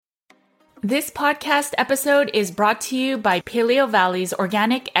This podcast episode is brought to you by Paleo Valley's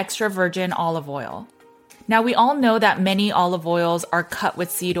organic extra virgin olive oil. Now, we all know that many olive oils are cut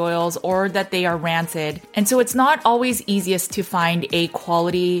with seed oils or that they are rancid, and so it's not always easiest to find a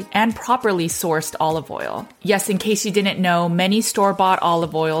quality and properly sourced olive oil. Yes, in case you didn't know, many store-bought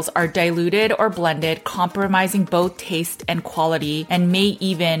olive oils are diluted or blended, compromising both taste and quality, and may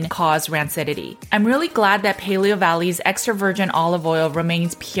even cause rancidity. I'm really glad that Paleo Valley's extra virgin olive oil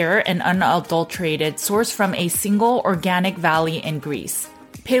remains pure and unadulterated, sourced from a single organic valley in Greece.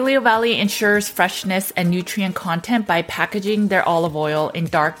 Paleo Valley ensures freshness and nutrient content by packaging their olive oil in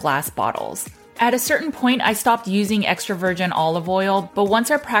dark glass bottles. At a certain point, I stopped using extra virgin olive oil, but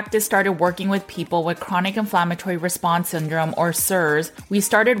once our practice started working with people with chronic inflammatory response syndrome or CIRS, we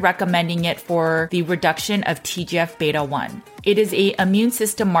started recommending it for the reduction of TGF-beta 1. It is an immune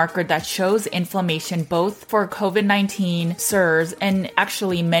system marker that shows inflammation both for COVID-19, CIRS, and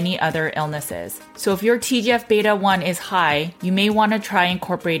actually many other illnesses. So if your TGF-beta 1 is high, you may want to try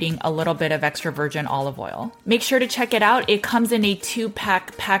incorporating a little bit of extra virgin olive oil. Make sure to check it out. It comes in a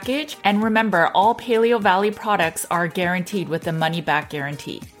 2-pack package. And remember, all Paleo Valley products are guaranteed with a money-back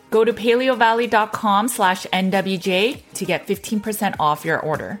guarantee. Go to paleovalley.com/NWJ to get 15% off your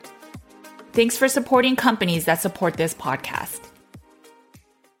order. Thanks for supporting companies that support this podcast.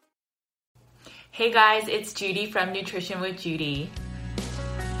 Hey guys, it's Judy from Nutrition with Judy.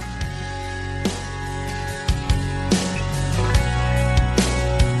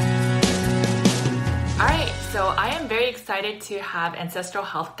 Alright, so I am very excited to have Ancestral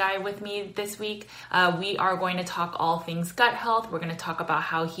Health Guy with me this week. We are going to talk all things gut health. We're going to talk about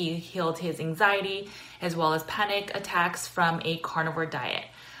how he healed his anxiety as well as panic attacks from a carnivore diet.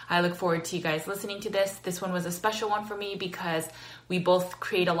 I look forward to you guys listening to this. This one was a special one for me because we both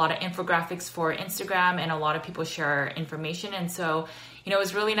create a lot of infographics for Instagram and a lot of people share information. And so, it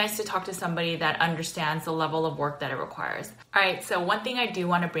was really nice to talk to somebody that understands the level of work that it requires. All right, so one thing I do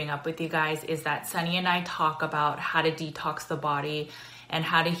want to bring up with you guys is that Sunny and I talk about how to detox the body and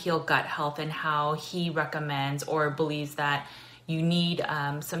how to heal gut health and how he recommends or believes that you need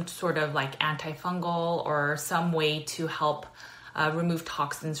some sort of like antifungal or some way to help remove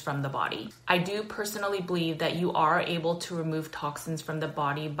toxins from the body. I do personally believe that you are able to remove toxins from the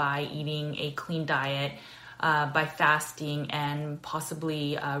body by eating a clean diet, by fasting, and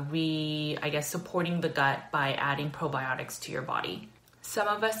possibly supporting the gut by adding probiotics to your body. Some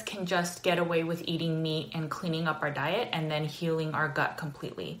of us can just get away with eating meat and cleaning up our diet and then healing our gut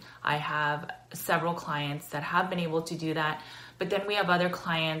completely. I have several clients that have been able to do that, but then we have other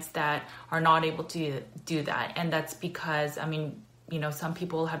clients that are not able to do that. And that's because, some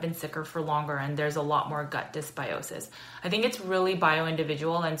people have been sicker for longer and there's a lot more gut dysbiosis. I think it's really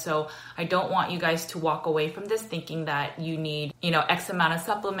bio-individual. And so I don't want you guys to walk away from this thinking that you need, X amount of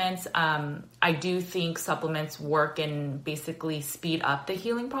supplements. I do think supplements work and basically speed up the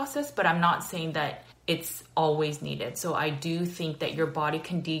healing process, but I'm not saying that it's always needed. So I do think that your body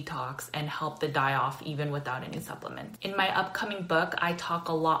can detox and help the die off even without any supplements. In my upcoming book, I talk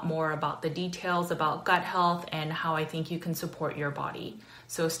a lot more about the details about gut health and how I think you can support your body.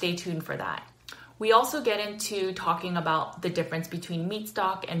 So stay tuned for that. We also get into talking about the difference between meat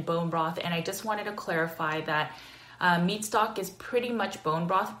stock and bone broth. And I just wanted to clarify that meat stock is pretty much bone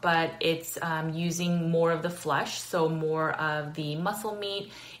broth, but it's using more of the flesh, so more of the muscle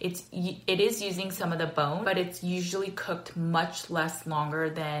meat. It is using some of the bone, but it's usually cooked much less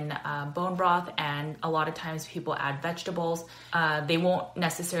longer than bone broth, and a lot of times people add vegetables. They won't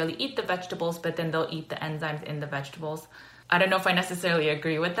necessarily eat the vegetables, but then they'll eat the enzymes in the vegetables. I don't know if I necessarily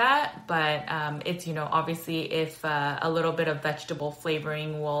agree with that, but it's, obviously if a little bit of vegetable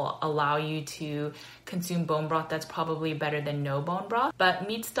flavoring will allow you to consume bone broth, that's probably better than no bone broth. But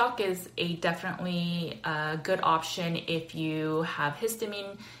meat stock is definitely a good option if you have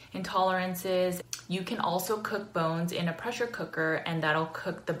histamine intolerances. You can also cook bones in a pressure cooker, and that'll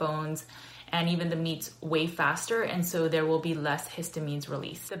cook the bones and even the meats way faster, and so there will be less histamines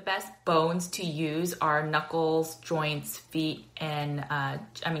released. The best bones to use are knuckles, joints, feet, and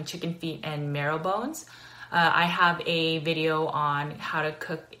chicken feet and marrow bones. I have a video on how to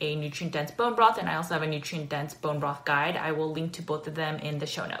cook a nutrient-dense bone broth, and I also have a nutrient-dense bone broth guide. I will link to both of them in the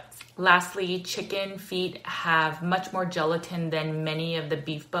show notes. Lastly, chicken feet have much more gelatin than many of the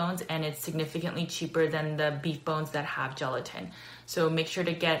beef bones, and it's significantly cheaper than the beef bones that have gelatin. So make sure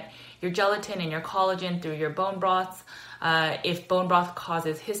to get your gelatin and your collagen through your bone broths. If bone broth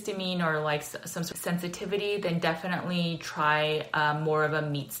causes histamine or like some sort of sensitivity, then definitely try more of a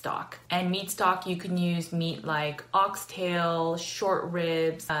meat stock. And meat stock, you can use meat like oxtail, short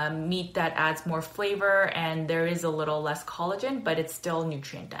ribs, meat that adds more flavor, and there is a little less collagen, but it's still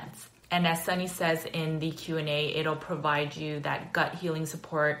nutrient dense. And as Sunny says in the Q&A, it'll provide you that gut healing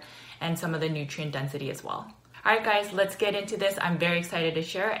support and some of the nutrient density as well. All right, guys, let's get into this. I'm very excited to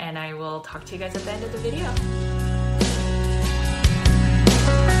share, and I will talk to you guys at the end of the video.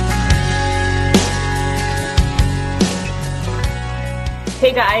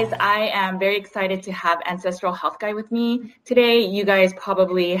 Hey guys, I am very excited to have Ancestral Health Guy with me today. You guys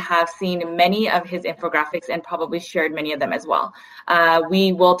probably have seen many of his infographics and probably shared many of them as well.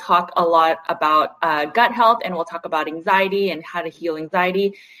 We will talk a lot about gut health, and we'll talk about anxiety and how to heal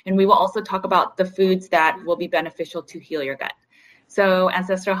anxiety. And we will also talk about the foods that will be beneficial to heal your gut. So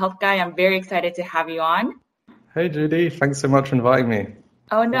Ancestral Health Guy, I'm very excited to have you on. Hey Judy, thanks so much for inviting me.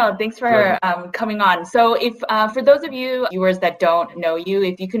 Oh, no, thanks for coming on. So if for those of you viewers that don't know you,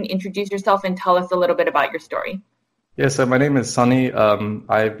 if you can introduce yourself and tell us a little bit about your story. Yeah, so my name is Sunny.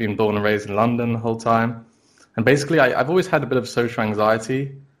 I've been born and raised in London the whole time. And basically, I've always had a bit of social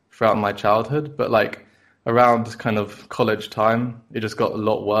anxiety throughout my childhood, but like around kind of college time, it just got a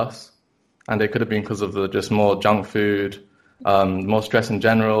lot worse. And it could have been because of the just more junk food, more stress in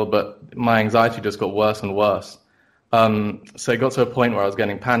general, but my anxiety just got worse and worse. So it got to a point where I was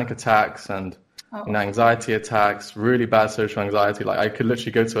getting panic attacks and anxiety attacks, really bad social anxiety. Like I could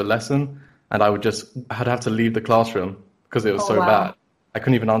literally go to a lesson and I'd have to leave the classroom because it was bad. I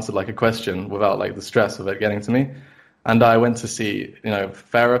couldn't even answer like a question without like the stress of it getting to me. And I went to see,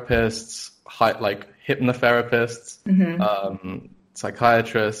 therapists, like hypnotherapists,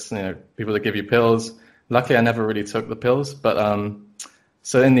 psychiatrists, people that give you pills. Luckily, I never really took the pills, but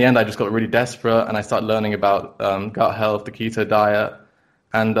so in the end, I just got really desperate and I started learning about gut health, the keto diet.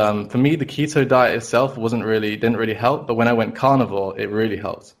 And for me, the keto diet itself didn't really help. But when I went carnivore, it really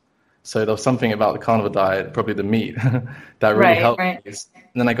helped. So there was something about the carnivore diet, probably the meat, that really helped me.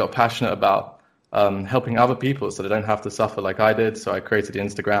 And then I got passionate about helping other people so they don't have to suffer like I did. So I created the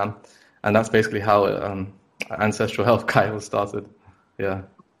Instagram. And that's basically how Ancestral Health Guy was started. Yeah.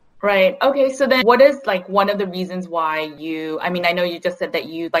 Right. Okay. So then what is like one of the reasons why I know you just said that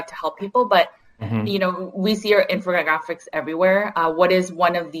you like to help people, but we see your infographics everywhere. What is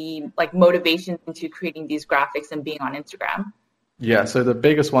one of the like motivations into creating these graphics and being on Instagram? Yeah. So the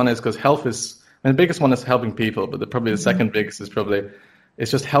biggest one is because the biggest one is helping people, but probably the second biggest is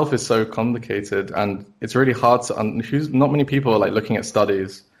it's just health is so complicated and it's really hard to, not many people are like looking at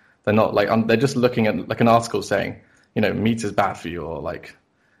studies. They're not like, they're just looking at like an article saying, meat is bad for you or like,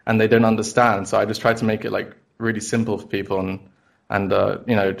 and they don't understand. So I just try to make it like really simple for people and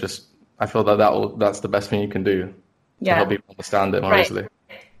just I feel that's the best thing you can do to help people understand it more easily.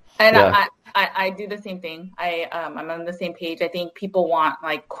 And I do the same thing. I'm on the same page. I think people want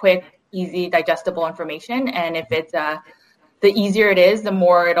like quick, easy, digestible information. And if it's the easier it is, the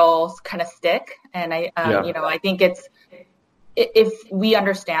more it'll kind of stick. And I think if we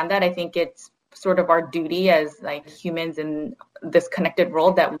understand that, I think it's sort of our duty as like humans in this connected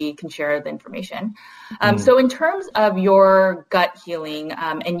world that we can share the information. So in terms of your gut healing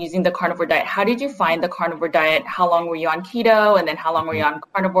and using the carnivore diet, how did you find the carnivore diet? How long were you on keto? And then how long were you on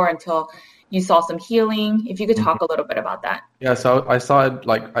carnivore until you saw some healing? If you could talk a little bit about that. Yeah, so I started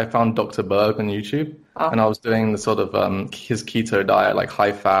I found Dr. Berg on YouTube and I was doing the sort of his keto diet, like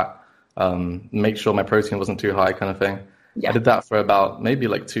high fat, make sure my protein wasn't too high kind of thing. Yeah. I did that for about maybe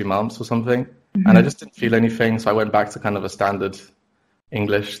like 2 months or something. And I just didn't feel anything. So I went back to kind of a standard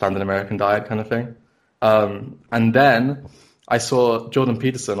American diet kind of thing. And then I saw Jordan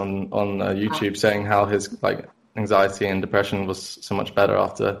Peterson on YouTube saying how his like anxiety and depression was so much better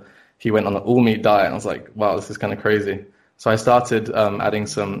after he went on an all meat diet. And I was like, wow, this is kind of crazy. So I started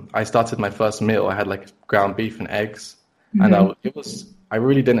I started my first meal. I had like ground beef and eggs. And I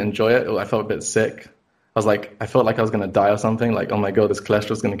really didn't enjoy it. I felt a bit sick. I felt like I was going to die or something. Like, oh my God, this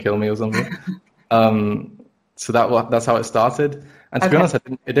cholesterol is going to kill me or something. So that's how it started. And to be honest,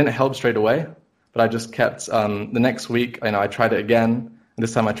 it didn't help straight away, but I just kept, the next week, I tried it again. And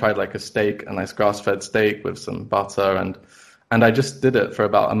this time I tried like a steak, a nice grass-fed steak with some butter. And I just did it for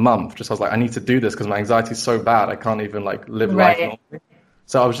about a month. I was like, I need to do this because my anxiety is so bad. I can't even like live life normally.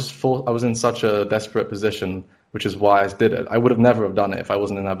 So I was in such a desperate position, which is why I did it. I would have never have done it if I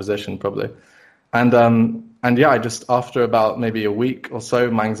wasn't in that position probably. And yeah, I just, after about maybe a week or so,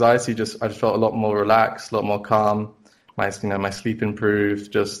 my anxiety I just felt a lot more relaxed, a lot more calm. My sleep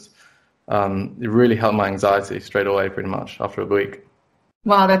improved. It really helped my anxiety straight away, pretty much after a week.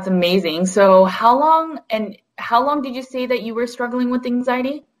 Wow, that's amazing. So how long did you say that you were struggling with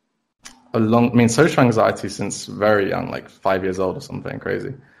anxiety? Social anxiety since very young, like 5 years old or something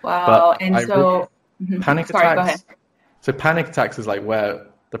crazy. Wow. Panic attacks. Sorry, go ahead. So panic attacks is like where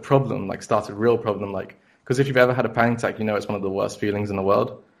the problem like started, real problem, like, because if you've ever had a panic attack, it's one of the worst feelings in the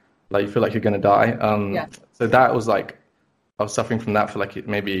world. like you feel like you're going to die. Yeah. So that was like, I was suffering from that for like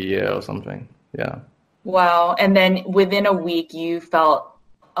maybe a year or something. Yeah. Wow. And then within a week, you felt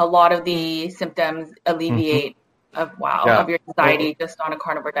a lot of the symptoms alleviate of your anxiety just on a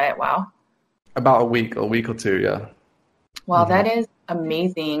carnivore diet. Wow. About a week or two. Yeah. Wow, that is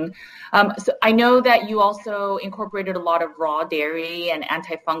amazing. So I know that you also incorporated a lot of raw dairy and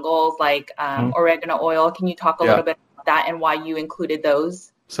antifungals like oregano oil. Can you talk a little bit about that and why you included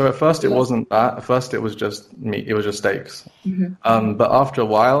those? So at first it wasn't that. At first it was just meat. It was just steaks. But after a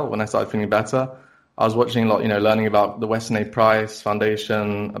while, when I started feeling better, I was watching a lot, learning about the Weston A. Price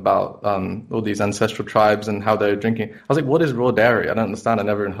Foundation, about all these ancestral tribes and how they're drinking. I was like, what is raw dairy? I don't understand. I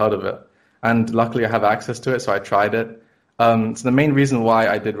never even heard of it. And luckily I have access to it, so I tried it. So the main reason why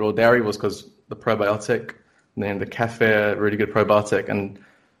I did raw dairy was because the probiotic, the kefir, really good probiotic, and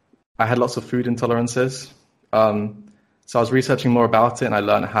I had lots of food intolerances. So I was researching more about it, and I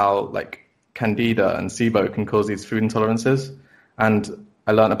learned how like candida and SIBO can cause these food intolerances. And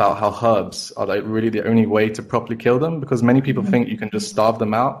I learned about how herbs are like really the only way to properly kill them, because many people think you can just starve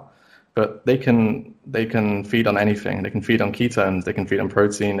them out, but they can feed on anything. They can feed on ketones, they can feed on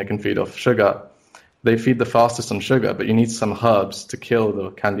protein, they can feed off sugar. They feed the fastest on sugar, but you need some herbs to kill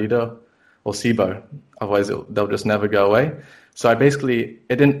the candida or SIBO. Otherwise, they'll just never go away. So I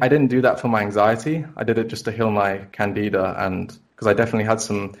didn't do that for my anxiety. I did it just to heal my candida, and because I definitely had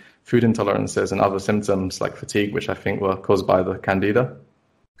some food intolerances and other symptoms like fatigue, which I think were caused by the candida.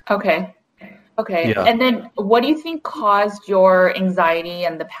 Okay. Yeah. And then what do you think caused your anxiety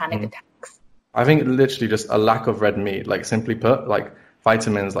and the panic attacks? I think literally just a lack of red meat, like simply put, like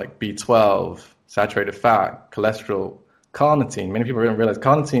vitamins like B12, saturated fat, cholesterol, carnitine. Many people don't realize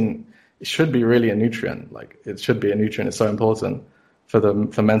carnitine should be really a nutrient. Like it should be a nutrient. It's so important for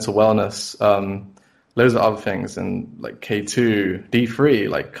mental wellness. Loads of other things, and like K2, D3.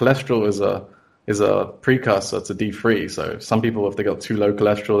 Like cholesterol is a precursor to D3. So some people, if they got too low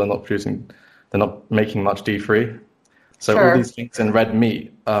cholesterol, they're not making much D3. So all these things in red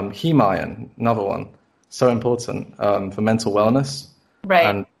meat, heme iron, another one, so important for mental wellness. Right.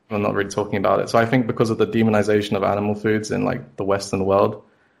 And we're not really talking about it. So I think because of the demonization of animal foods in like the Western world,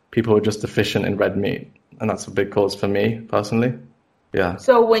 people are just deficient in red meat, and that's a big cause for me personally. Yeah.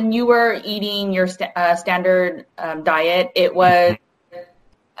 So when you were eating your standard diet, it was,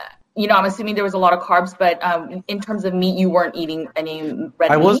 I'm assuming there was a lot of carbs, but in terms of meat, you weren't eating any red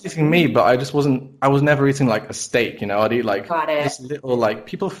meat? I was eating meat, but I was never eating like a steak, I'd eat like this little, like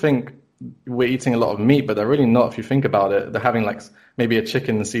people think we're eating a lot of meat, but they're really not. If you think about it, they're having like maybe a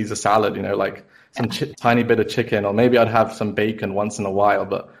chicken Caesar salad, like some tiny bit of chicken, or maybe I'd have some bacon once in a while,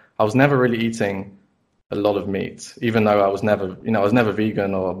 but I was never really eating a lot of meat, even though I was never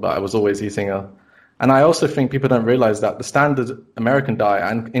vegan, but I was always eating and I also think people don't realize that the standard American diet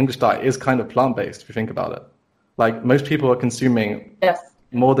and English diet is kind of plant-based, if you think about it. Like most people are consuming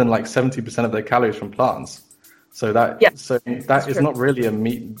more than like 70% of their calories from plants. So that is not really a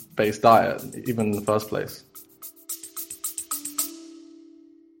meat-based diet, even in the first place.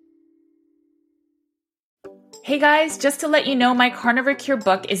 Hey guys, just to let you know, my Carnivore Cure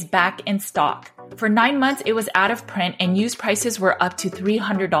book is back in stock. For 9 months, it was out of print and used prices were up to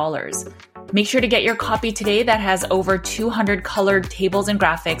 $300. Make sure to get your copy today that has over 200 colored tables and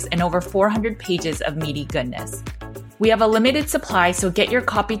graphics and over 400 pages of meaty goodness. We have a limited supply, so get your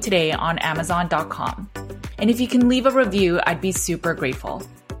copy today on Amazon.com. And if you can leave a review, I'd be super grateful.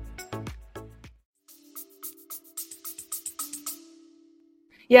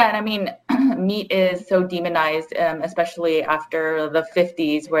 Yeah, and I mean, meat is so demonized, especially after the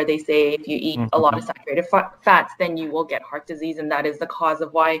 50s, where they say if you eat a lot of saturated fats, then you will get heart disease. And that is the cause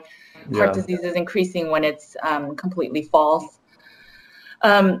of why heart disease is increasing when it's completely false.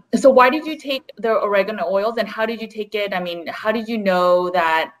 So why did you take the oregano oils, and how did you take it? I mean, how did you know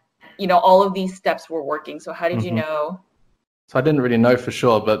that, all of these steps were working? So how did you know? So I didn't really know for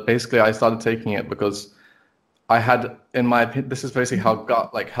sure, but basically I started taking it because I had, in my opinion, this is basically how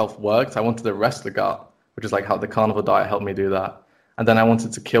gut health works. I wanted to rest the gut, which is like how the carnivore diet helped me do that. And then I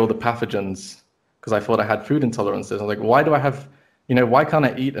wanted to kill the pathogens because I thought I had food intolerances. I was like, why do I have, why can't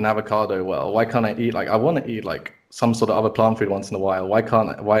I eat an avocado well? Why can't I eat I want to eat some sort of other plant food once in a while. Why can't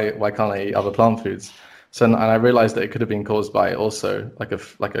I eat other plant foods? So, and I realized that it could have been caused by also like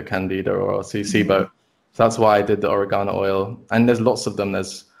a candida or a SIBO. So that's why I did the oregano oil. And there's lots of them.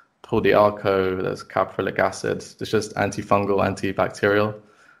 There's Paul Diarco, there's caprylic acid. It's just antifungal, antibacterial.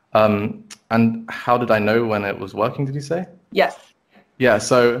 And how did I know when it was working, did you say? Yes. Yeah,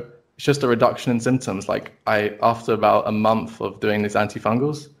 so it's just a reduction in symptoms. After about a month of doing these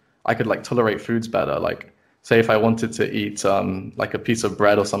antifungals, I could tolerate foods better. say if I wanted to eat like a piece of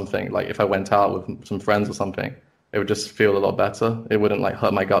bread or something, like if I went out with some friends or something, it would just feel a lot better. It wouldn't like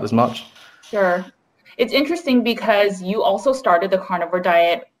hurt my gut as much. Sure. It's interesting because you also started the carnivore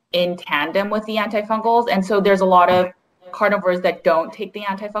diet in tandem with the antifungals. And so there's a lot of carnivores that don't take the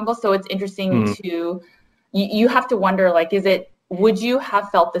antifungals. So it's interesting you have to wonder, like, would you have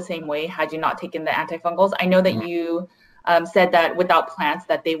felt the same way had you not taken the antifungals? I know that you said that without plants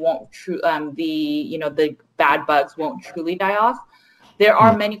that they won't the bad bugs won't truly die off. There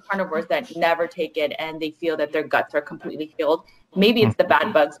are many carnivores that never take it and they feel that their guts are completely healed. Maybe it's the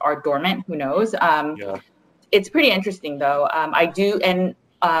bad bugs are dormant, who knows? It's pretty interesting though. I do, and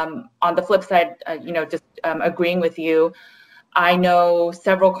on the flip side, just agreeing with you, I know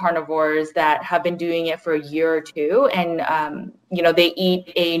several carnivores that have been doing it for a year or two, and they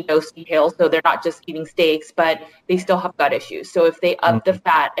eat a no scale, so they're not just eating steaks, but they still have gut issues. So if they up the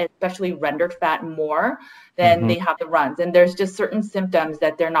fat, especially rendered fat, more, then they have the runs. And there's just certain symptoms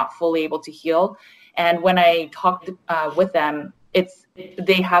that they're not fully able to heal. And when I talked with them,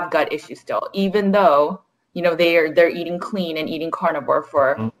 they have gut issues still, even though they're eating clean and eating carnivore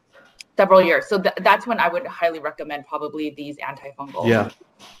for several years. So that's when I would highly recommend probably these antifungals. Yeah.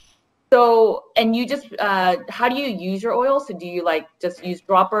 So, and you just, how do you use your oil? So do you just use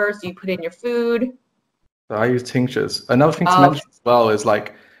droppers? Do you put in your food? So I use tinctures. Another thing to mention as well is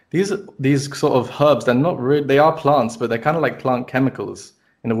like these sort of herbs, they are plants, but they're kind of like plant chemicals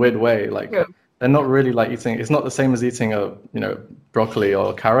in a weird way. Like they're not really like it's not the same as eating a, broccoli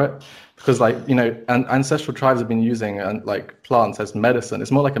or a carrot. Because ancestral tribes have been using like plants as medicine. It's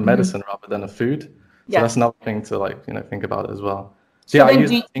more like a medicine rather than a food. So that's another thing to think about as well. So I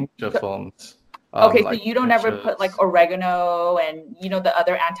use tincture forms. So you don't ever put like oregano and the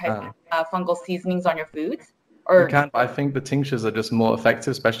other anti-fungal seasonings on your foods? Or you can, but I think the tinctures are just more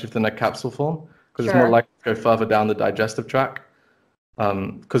effective, especially if they're in a capsule form, because it's more likely to go further down the digestive tract.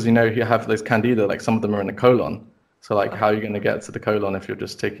 Because you have those candida, like some of them are in the colon. So how are you going to get to the colon if you're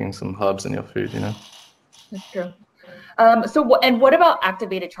just taking some herbs in your food, That's true. What about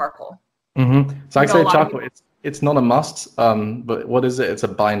activated charcoal? So activated charcoal, it's not a must, but what is it? It's a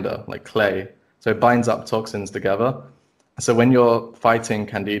binder, like clay. So it binds up toxins together. So when you're fighting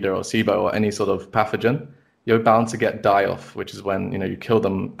candida or SIBO or any sort of pathogen, you're bound to get die-off, which is when, you kill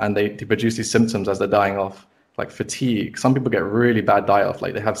them and they produce these symptoms as they're dying off, like fatigue. Some people get really bad die-off,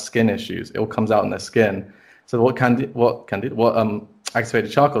 like they have skin issues. It all comes out in their skin. So what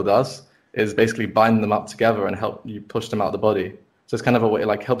activated charcoal does is basically bind them up together and help you push them out of the body. So it's kind of a way,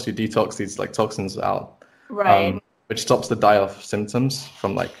 like helps you detox these like toxins out, right? Which stops the die-off symptoms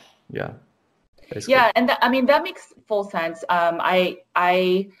from basically. Yeah, and that makes full sense. I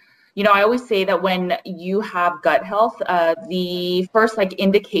always say that when you have gut health, the first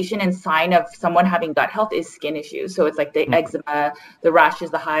indication and sign of someone having gut health is skin issues. So it's like the eczema, the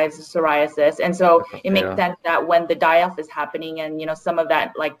rashes, the hives, the psoriasis. And so it makes sense that when the die-off is happening and, some of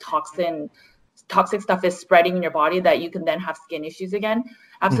that toxic stuff is spreading in your body, that you can then have skin issues again.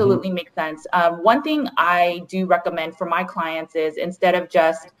 Absolutely makes sense. One thing I do recommend for my clients is instead of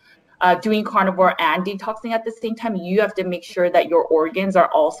just doing carnivore and detoxing at the same time, you have to make sure that your organs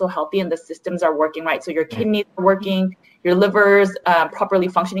are also healthy and the systems are working right. So your kidneys are working, your liver's properly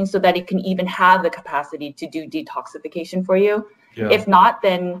functioning so that it can even have the capacity to do detoxification for you. Yeah. If not,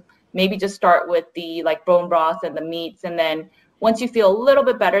 then maybe just start with the bone broth and the meats. And then once you feel a little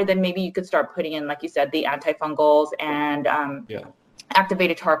bit better, then maybe you could start putting in, like you said, the antifungals and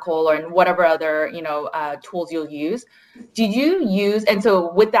activated charcoal or whatever other tools you'll use. Did you use, and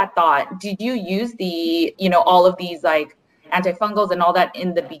so with that thought, did you use the all of these antifungals and all that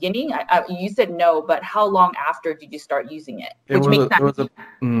in the beginning? You said no, but how long after did you start using it? It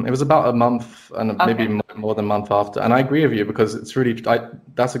was about a month and maybe more than a month after. And I agree with you because it's really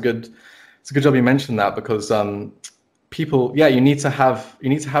it's a good job you mentioned that because people, you need to have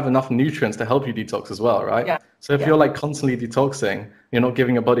enough nutrients to help you detox as well, right? Yeah. So if you're constantly detoxing, you're not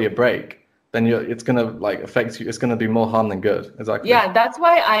giving your body a break, then it's gonna affect you. It's gonna do more harm than good. Exactly. Yeah, that's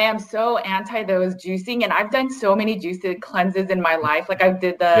why I am so anti those juicing, and I've done so many juice cleanses in my life. Like I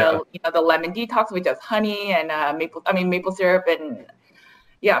did the the lemon detox, which has honey and maple syrup and.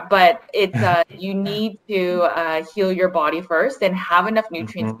 Yeah, but it's you need to heal your body first and have enough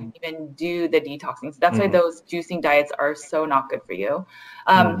nutrients to even do the detoxing. So that's why those juicing diets are so not good for you.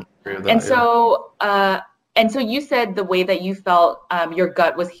 And so you said the way that you felt your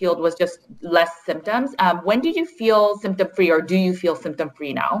gut was healed was just less symptoms. When did you feel symptom free, or do you feel symptom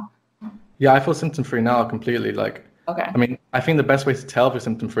free now? Yeah, I feel symptom free now completely. I think the best way to tell if you're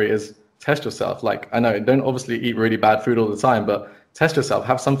symptom free is test yourself. I know, don't obviously eat really bad food all the time, but test yourself.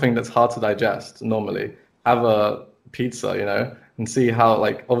 Have something that's hard to digest normally. have a pizza, and see how,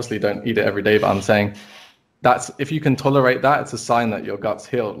 like, obviously don't eat it every day, but I'm saying that's, if you can tolerate that, it's a sign that your gut's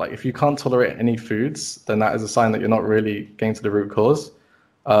healed. Like if you can't tolerate any foods, then that is a sign that you're not really getting to the root cause.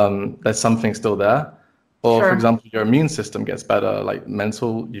 There's something still there. Or for example, your immune system gets better, like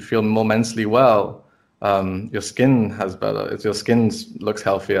you feel more mentally well. Your skin has better, your skin looks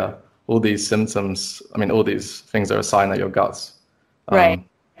healthier. All these symptoms, all these things are a sign that your gut's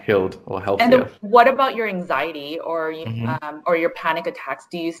healed or healthier. And what about your anxiety or your panic attacks?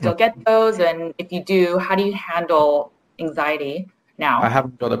 Do you still get those? And if you do, how do you handle anxiety now? I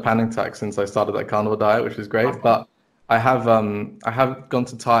haven't got a panic attack since I started that carnivore diet, which is great. Awesome. But I have gone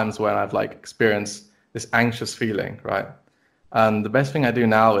to times when I've like experienced this anxious feeling, right? And the best thing I do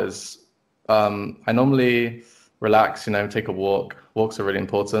now is I normally relax, take a walk. Walks are really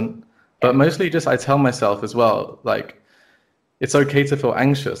important. But mostly just I tell myself as well, like, it's okay to feel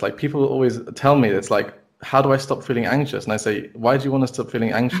anxious. Like people always tell me, it's like, how do I stop feeling anxious? And I say, why do you want to stop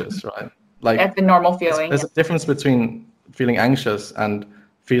feeling anxious, right? Like that's the normal feeling. There's a difference between feeling anxious and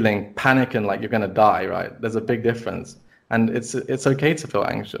feeling panic and like you're going to die, right? There's a big difference. And it's okay to feel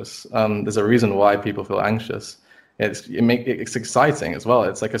anxious. There's a reason why people feel anxious. It's exciting as well.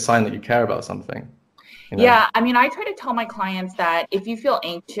 It's like a sign that you care about something. Yeah, I try to tell my clients that if you feel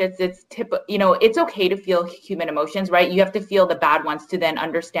anxious, it's okay to feel human emotions, right? You have to feel the bad ones to then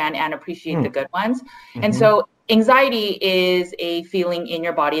understand and appreciate the good ones. Mm-hmm. And so anxiety is a feeling in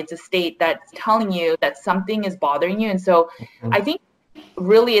your body. It's a state that's telling you that something is bothering you. And so I think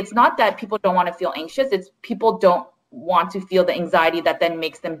really it's not that people don't want to feel anxious. It's people don't want to feel the anxiety that then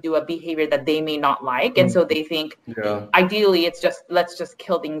makes them do a behavior that they may not like. And so they think ideally let's just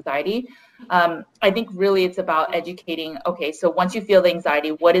kill the anxiety. I think really it's about educating. Okay, so once you feel the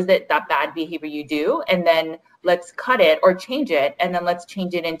anxiety, what is it, that bad behavior you do? And then let's cut it or change it. And then let's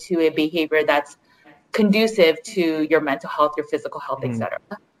change it into a behavior that's conducive to your mental health, your physical health, etc.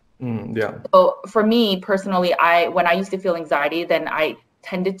 Yeah. So for me personally, when I used to feel anxiety, then I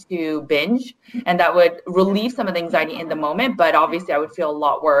tended to binge, and that would relieve some of the anxiety in the moment, but obviously I would feel a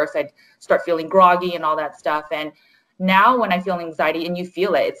lot worse. I'd start feeling groggy and all that stuff. And now when I feel anxiety, and you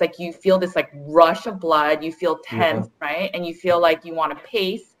feel it, it's like you feel this like rush of blood, you feel tense, right? And you feel like you want to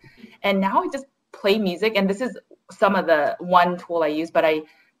pace. And now I just play music, and this is some of the one tool I use, but I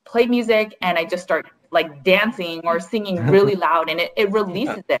play music and I just start like dancing or singing really loud, and it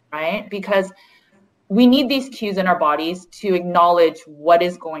releases it, right? Because we need these cues in our bodies to acknowledge what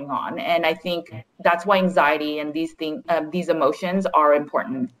is going on. And I think that's why anxiety and these things, these emotions are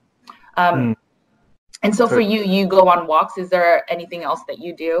important. And so for you go on walks. Is there anything else that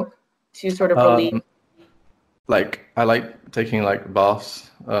you do to sort of relieve? Like I like taking like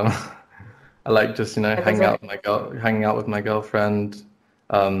baths. I like just, hanging out with my girlfriend.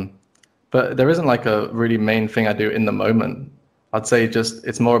 But there isn't like a really main thing I do in the moment. I'd say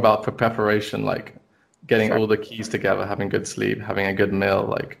it's more about preparation, like getting all the keys together, having good sleep, having a good meal.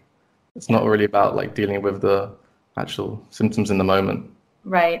 Like it's not really about like dealing with the actual symptoms in the moment.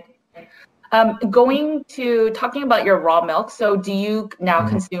 Right. Talking about your raw milk. So do you now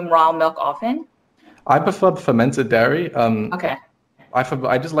consume raw milk often? I prefer fermented dairy. Okay.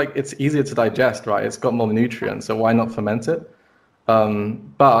 I just like, it's easier to digest, right? It's got more nutrients, so why not ferment it?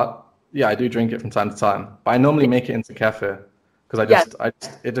 But yeah, I do drink it from time to time. But I normally make it into kefir, because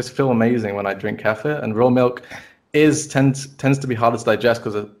it just feels amazing when I drink kefir. And raw milk tends to be harder to digest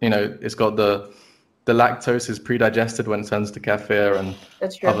because it's got the lactose is pre-digested when it turns to kefir and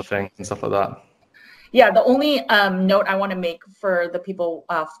other things and stuff like that. Yeah, the only note I want to make for the people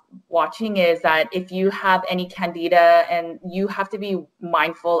watching is that if you have any candida, and you have to be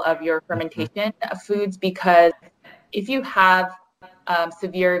mindful of your fermentation foods, because if you have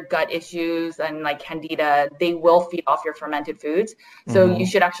severe gut issues and like candida, they will feed off your fermented foods. So you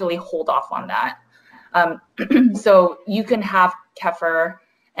should actually hold off on that. So you can have kefir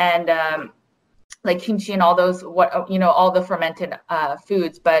and like kimchi and all those, all the fermented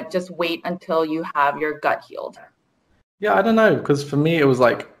foods, but just wait until you have your gut healed. Yeah, I don't know, because for me it was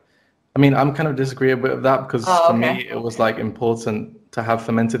like, I'm kind of disagreeable with that, because for me it was like important to have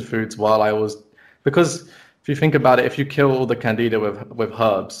fermented foods because if you think about it, if you kill all the candida with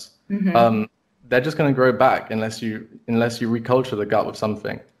herbs, they're just going to grow back unless you reculture the gut with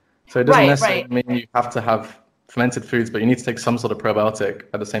something. So it doesn't necessarily mean you have to have fermented foods, but you need to take some sort of probiotic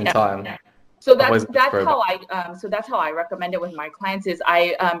at the same time. So that's how I recommend it with my clients. Is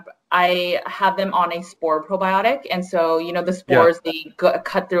I have them on a spore probiotic, and so the spores they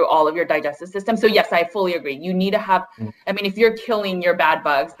cut through all of your digestive system. So yes, I fully agree. You need to have. If you're killing your bad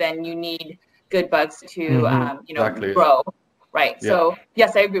bugs, then you need good bugs to exactly. grow. Right. Yeah. So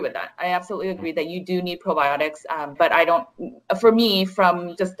yes, I agree with that. I absolutely agree that you do need probiotics. But I don't, for me,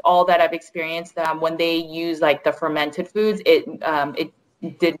 from just all that I've experienced, when they use like the fermented foods, it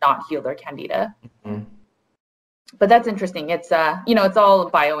did not heal their candida. Mm-hmm. But that's interesting. It's it's all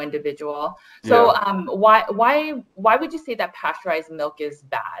bio individual. So why would you say that pasteurized milk is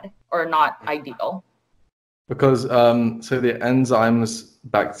bad or not ideal? Because so the enzymes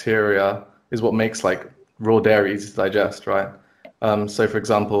bacteria is what makes like raw dairy easy to digest, right? So for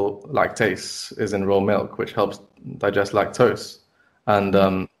example, lactase is in raw milk, which helps digest lactose, and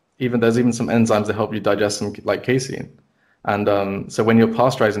there's even some enzymes that help you digest some like casein. And so when you're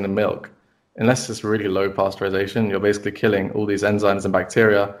pasteurizing the milk, unless it's really low pasteurization, you're basically killing all these enzymes and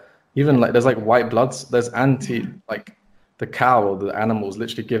bacteria. Even like there's like white bloods, there's like the cow or the animal is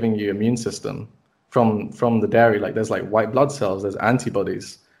literally giving you immune system from the dairy. Like there's like white blood cells, there's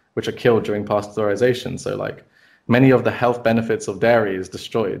antibodies which are killed during pasteurization. So like many of the health benefits of dairy is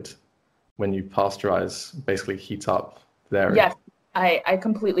destroyed when you pasteurize, basically heat up dairy. Yes, I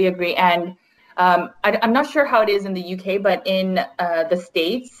completely agree. And I'm not sure how it is in the UK, but in the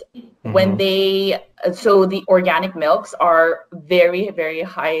States, when so the organic milks are very, very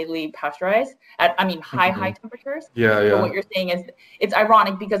highly pasteurized at, high temperatures. So what you're saying is, it's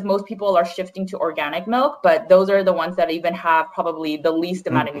ironic because most people are shifting to organic milk, but those are the ones that even have probably the least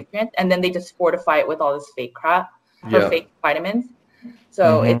amount of nutrients. And then they just fortify it with all this fake crap or fake vitamins.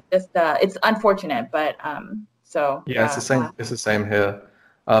 So it's just, it's unfortunate, but so. Yeah, it's the same. It's the same here.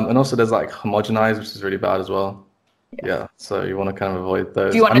 And also there's like homogenized, which is really bad as well. Yeah, so you want to kind of avoid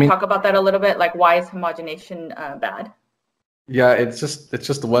those. Do you want to talk about that a little bit? Like, why is homogenation bad? Yeah, it's just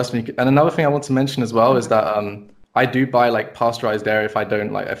the worst thing. And another thing I want to mention as well is that I do buy like pasteurized dairy if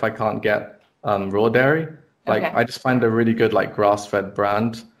I can't get raw dairy. Like I just find a really good like grass-fed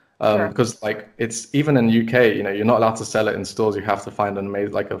brand because like it's even in UK, you're not allowed to sell it in stores. You have to find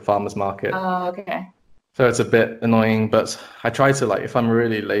like a farmer's market. Oh, okay. So it's a bit annoying, but I try to like, if I'm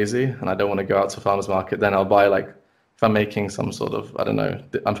really lazy and I don't want to go out to farmer's market, then I'll buy like, if I'm making some sort of, I don't know,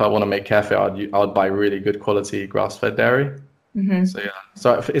 if I want to make kefir, I would buy really good quality grass-fed dairy. So yeah,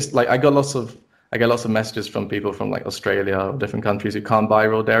 so it's like I get lots of messages from people from like Australia or different countries who can't buy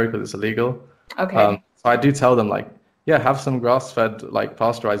raw dairy because it's illegal. Okay. So I do tell them like, yeah, have some grass-fed like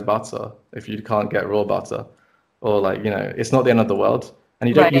pasteurized butter if you can't get raw butter, or like it's not the end of the world, and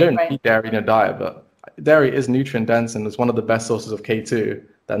you don't need dairy in your diet, but dairy is nutrient dense and it's one of the best sources of K2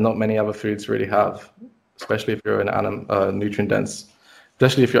 that not many other foods really have, especially if you're an nutrient dense,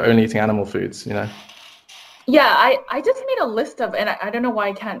 especially if you're only eating animal foods, Yeah, I just made a list of, and I don't know why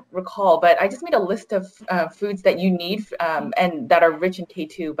I can't recall, but I just made a list of foods that you need and that are rich in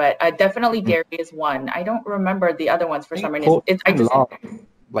K2, but definitely dairy is one. I don't remember the other ones for some reason.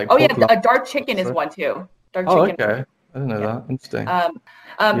 Dark chicken is one too. Dark chicken. Okay. I didn't know that. Interesting.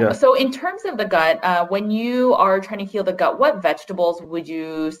 So in terms of the gut, when you are trying to heal the gut, what vegetables would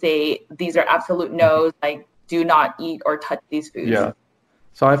you say these are absolute no's, like do not eat or touch these foods? Yeah.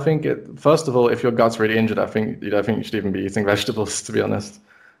 So I think first of all, if your gut's really injured, I think you should even be eating vegetables, to be honest.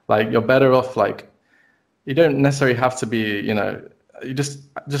 Like you're better off, like you don't necessarily have to be, you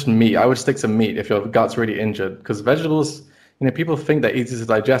just meat. I would stick to meat if your gut's really injured, because vegetables, people think they're easy to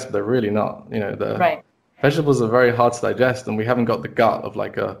digest, but they're really not. Right. Vegetables are very hard to digest, and we haven't got the gut of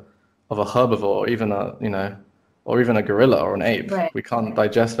like a herbivore, or even a gorilla or an ape. Right. We can't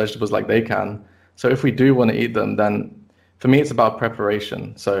digest vegetables like they can. So if we do want to eat them, then for me it's about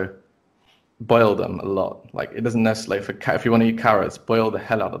preparation. So boil them a lot. Like it doesn't necessarily if you want to eat carrots, boil the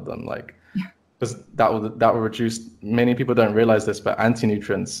hell out of them. Like because that will reduce. Many people don't realize this, but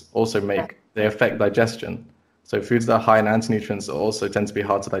anti-nutrients also they affect digestion. So foods that are high in anti-nutrients also tend to be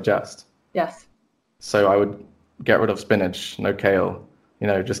hard to digest. Yes. So I would get rid of spinach, no kale,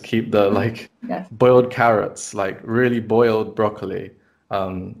 just keep the boiled carrots, like really boiled broccoli,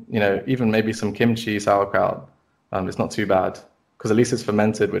 even maybe some kimchi, sauerkraut. It's not too bad because at least it's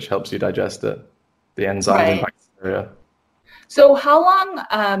fermented, which helps you digest it, the enzymes and bacteria. So how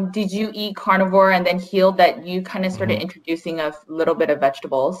long did you eat carnivore and then heal that you kind of started introducing a little bit of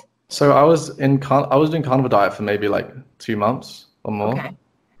vegetables? So I was doing carnivore diet for maybe like 2 months or more. Okay.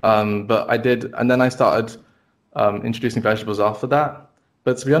 But I did, and then I started introducing vegetables after that.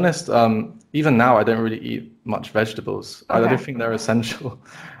 But to be honest, even now I don't really eat much vegetables. Okay. I don't think they're essential.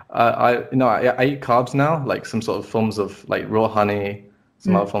 I eat carbs now, like some sort of forms of like raw honey,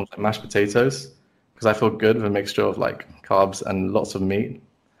 some other forms like mashed potatoes, because I feel good with a mixture of like carbs and lots of meat.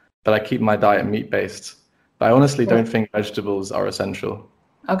 But I keep my diet meat based. But I honestly don't think vegetables are essential.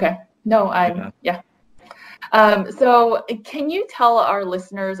 Okay. No, So can you tell our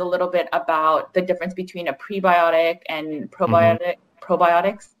listeners a little bit about the difference between a prebiotic and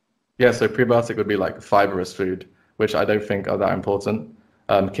probiotics? Yeah, so prebiotic would be like fibrous food, which I don't think are that important.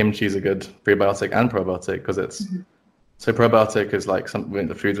 Kimchi is a good prebiotic and probiotic because it's so probiotic is like something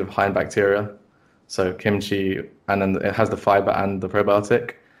the foods with high in bacteria. So kimchi, and then it has the fiber and the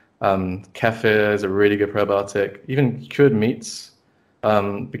probiotic. Kefir is a really good probiotic. Even cured meats.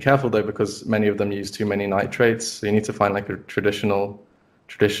 Be careful though, because many of them use too many nitrates. So you need to find like a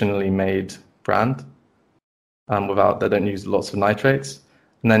traditionally made brand they don't use lots of nitrates.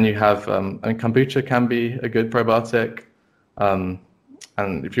 And then you have, kombucha can be a good probiotic. And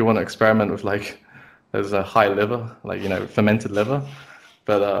if you want to experiment with like, there's a high liver, like, fermented liver.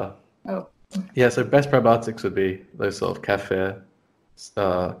 But yeah, so best probiotics would be those sort of kefir,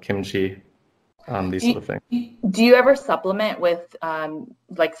 kimchi, these sort of things. Do you ever supplement with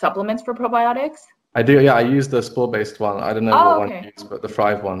like supplements for probiotics? I do, yeah. I use the spore-based one. I don't know what one you use, but the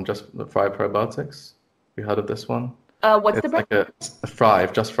Thrive one, just the Thrive probiotics. Have you heard of this one? What's it's like a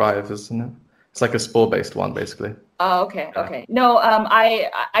Thrive, just Thrive, isn't it? It's like a spore-based one, basically. Oh, okay, okay. No, I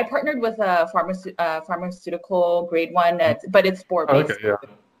partnered with a pharmaceutical grade one, but it's spore-based. Okay, yeah.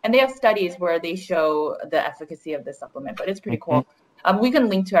 And they have studies where they show the efficacy of the supplement, but it's pretty cool. We can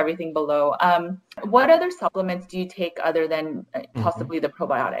link to everything below. What other supplements do you take other than possibly the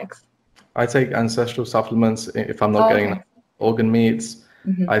probiotics? I take ancestral supplements if I'm not getting organ meats.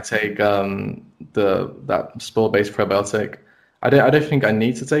 I take that spore-based probiotic. I don't think I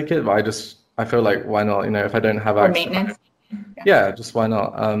need to take it, but I feel like why not? If I don't have access, maintenance. Yeah, just why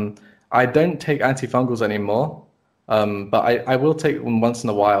not? I don't take antifungals anymore. But I will take them once in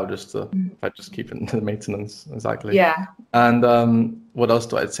a while if I just keep it in the maintenance, exactly. Yeah. And what else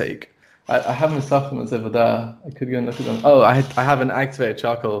do I take? I have my supplements over there. I could go and look at them. Oh, I have an activated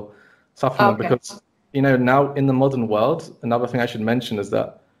charcoal supplement because, now in the modern world, another thing I should mention is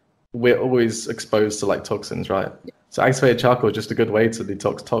that we're always exposed to like toxins, right? So activated charcoal is just a good way to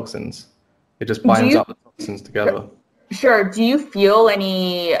detox toxins. It just binds up the toxins together. Sure. Do you feel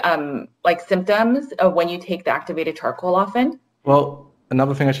any like symptoms of when you take the activated charcoal often? Well,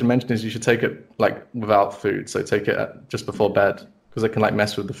 another thing I should mention is you should take it like without food. So take it just before bed because it can like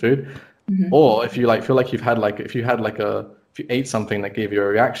mess with the food. Or if you like feel like if you ate something that gave you a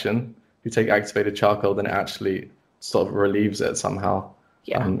reaction, you take activated charcoal, then it actually sort of relieves it somehow.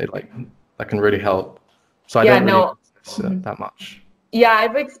 Yeah. That can really help. So I don't really that much. Yeah,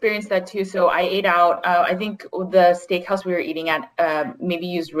 I've experienced that too. So I ate out, I think the steakhouse we were eating at maybe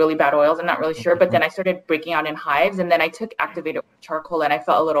used really bad oils. I'm not really sure. But then I started breaking out in hives and then I took activated charcoal and I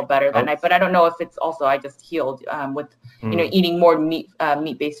felt a little better that night. But I don't know if it's also I just healed with, eating more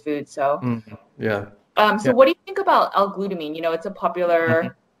meat-based food. So, yeah. So what do you think about L-glutamine? It's a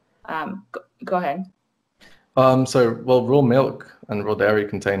popular, go ahead. Raw milk and raw dairy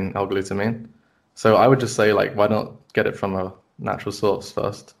contain L-glutamine. So I would just say why not get it from a natural source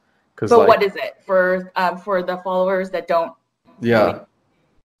first? But what is it for the followers that don't? Yeah,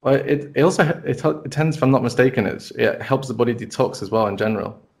 well, it also tends, if I'm not mistaken, it helps the body detox as well in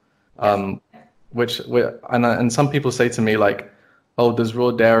general. And some people say to me oh, does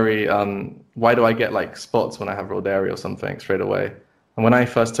raw dairy? Why do I get spots when I have raw dairy or something straight away? And when I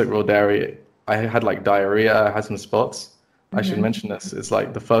first took raw dairy, I had diarrhea. I had some spots. I should mention this. It's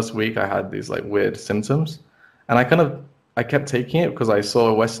the first week I had these weird symptoms, and I kept taking it because I saw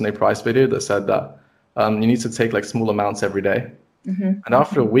a Weston A. Price video that said that you need to take small amounts every day. And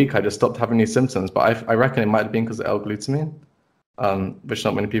after a week, I just stopped having these symptoms. But I reckon it might have been because of L-glutamine, which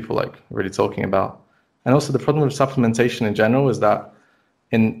not many people really talking about. And also the problem with supplementation in general is that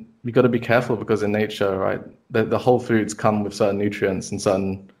you got to be careful because in nature, right, the whole foods come with certain nutrients and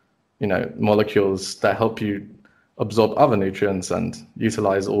certain molecules that help you absorb other nutrients and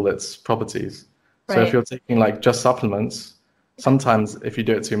utilize all its properties. Right. So if you're taking just supplements, sometimes if you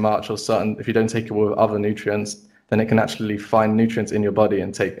do it too much if you don't take it with other nutrients, then it can actually find nutrients in your body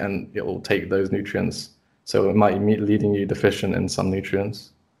and it will take those nutrients. So it might be leaving you deficient in some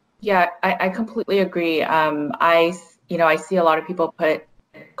nutrients. Yeah, I completely agree. I see a lot of people put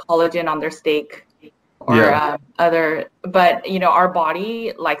collagen on their steak or but our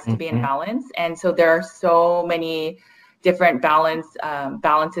body likes to be in balance, and so there are so many different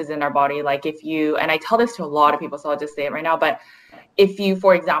balances in our body. And I tell this to a lot of people, so I'll just say it right now, but if you,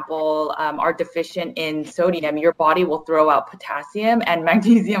 for example, are deficient in sodium, your body will throw out potassium and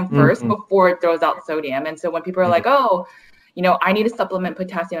magnesium first before it throws out sodium. And so when people are oh, I need to supplement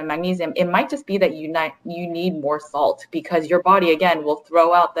potassium and magnesium, it might just be that you need more salt because your body, again, will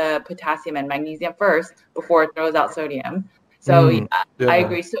throw out the potassium and magnesium first before it throws out sodium. So I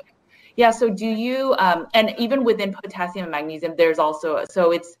agree. So, Yeah. So do you, and even within potassium and magnesium, there's also,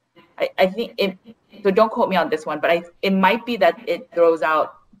 so it's, I think it, so don't quote me on this one, but it might be that it throws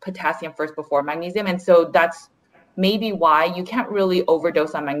out potassium first before magnesium. And so that's maybe why you can't really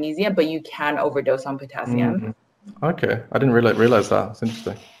overdose on magnesium, but you can overdose on potassium. Okay. I didn't realize that. It's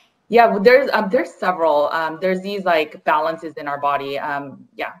interesting. Yeah, well, there's several. There's these like balances in our body.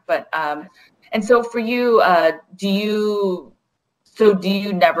 Yeah, but and so for you, do you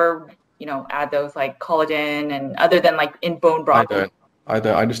never, add those like collagen and other than like in bone broth? I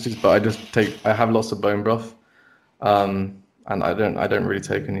don't. I have lots of bone broth, and I don't really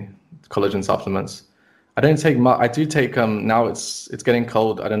take any collagen supplements. I don't take much. I do take now it's getting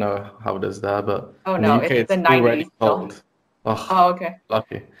cold. I don't know how it is there, but in the UK it's the 90s already cold. Oh, okay.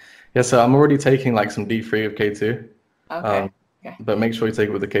 Lucky. Yeah, so I'm already taking like some D3 of K2. Okay. But make sure you take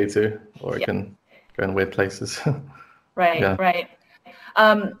it with the K2 or it can go in weird places. Right.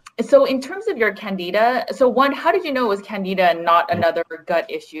 So in terms of your candida, so one, how did you know it was candida and not another gut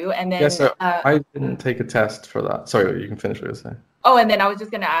issue? And then I didn't take a test for that. Sorry, you can finish what you're saying. Oh, and then I was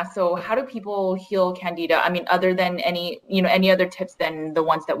just going to ask, so how do people heal candida? I mean, other than any other tips than the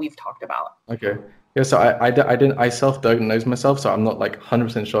ones that we've talked about? Okay. Yeah, so I self-diagnosed myself, so I'm not like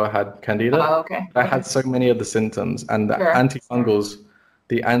 100% sure I had candida. Oh, okay. I had so many of the symptoms, and the antifungals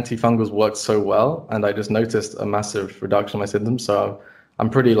worked so well, and I just noticed a massive reduction in my symptoms. So I'm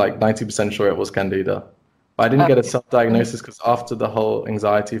pretty like 90% sure it was candida. But I didn't get a self-diagnosis because after the whole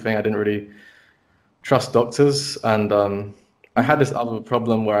anxiety thing, I didn't really trust doctors, and I had this other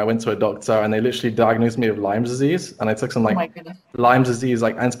problem where I went to a doctor and they literally diagnosed me with Lyme disease, and I took some Lyme disease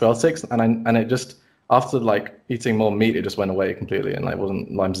like antibiotics, and it just, after like eating more meat, it just went away completely, and it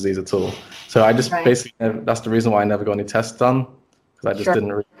wasn't Lyme disease at all. So I just basically, that's the reason why I never got any tests done, because I just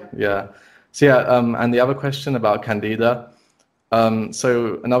didn't really, So and the other question about candida.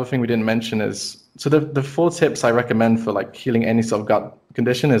 So another thing we didn't mention is, so the 4 tips I recommend for like healing any sort of gut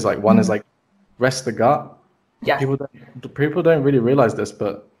condition is like, one is like rest the gut. Yeah. People don't really realize this,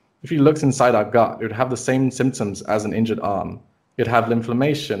 but if you looked inside our gut, it would have the same symptoms as an injured arm. It'd have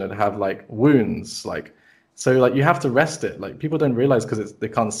inflammation, it'd have like wounds, so you have to rest it. Like people don't realize because they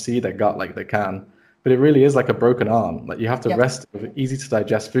can't see their gut like they can, but it really is like a broken arm. Like you have to rest it with easy to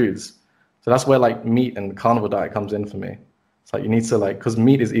digest foods. So that's where like meat and carnivore diet comes in for me. It's like you need to because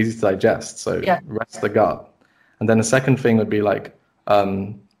meat is easy to digest, so rest the gut. And then the second thing would be like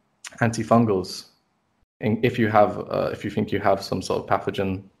antifungals. If you think you have some sort of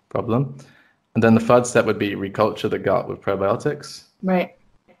pathogen problem. And then the third step would be reculture the gut with probiotics. Right.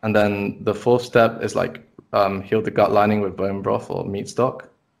 And then the 4th step is like heal the gut lining with bone broth or meat stock.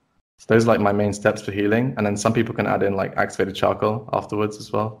 So those are like my main steps for healing. And then some people can add in like activated charcoal afterwards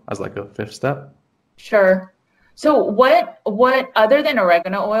as well as like a 5th step. Sure. So what other than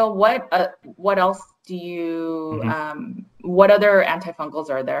oregano oil, what else do you, what other antifungals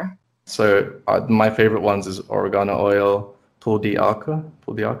are there? So my favorite ones is oregano oil, Pul de Arca.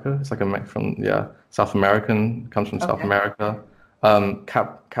 It's like from South American, comes from South America.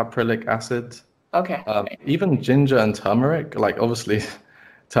 Caprylic acid. Okay. Even ginger and turmeric. Like obviously,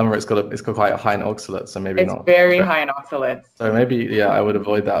 turmeric's got quite a high in oxalates, so maybe not. It's very high in oxalates. So maybe I would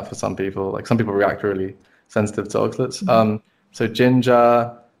avoid that for some people. Like some people react really sensitive to oxalates. So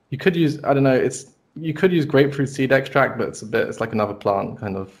ginger, you could use, I don't know, you could use grapefruit seed extract, but it's like another plant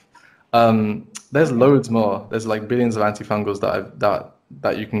kind of. There's loads more. There's like billions of antifungals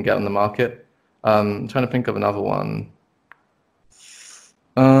that you can get on the market. I'm trying to think of another one.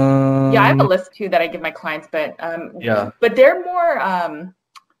 I have a list too that I give my clients, but but they're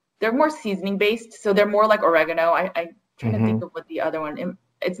more seasoning based, so they're more like oregano. I trying to think of what the other one.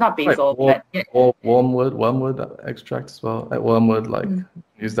 It's not basil, or wormwood extract as well. Like wormwood,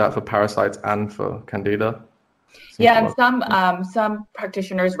 use that for parasites and for candida. And some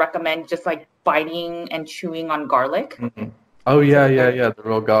practitioners recommend just like biting and chewing on garlic. Oh the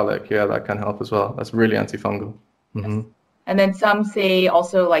raw garlic. Yeah, that can help as well. That's really antifungal. Yes. And then some say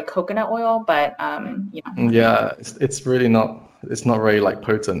also like coconut oil, but Yeah, it's really not. It's not very like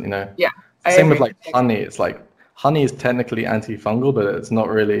potent, Yeah. Same with like honey. It's like honey is technically antifungal, but it's not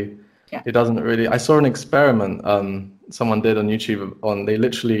really. Yeah. It doesn't really. I saw an experiment someone did on YouTube. They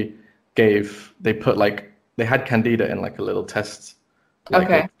literally they had candida in like a little test. What's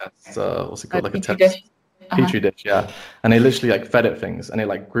it called? Like a test dish. Petri dish, yeah. And they literally like fed it things, and it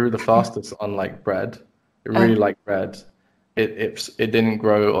like grew the fastest on like bread. It really liked bread. It didn't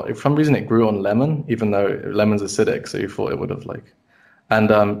grow. For some reason, it grew on lemon, even though lemon's acidic. So you thought it would have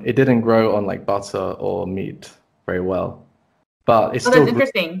and it didn't grow on like butter or meat very well. But it's still. That's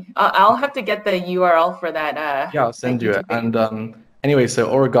interesting. I'll have to get the URL for that. I'll send you it. And anyway,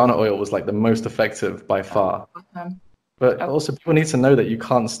 so oregano oil was like the most effective by far. But also people need to know that you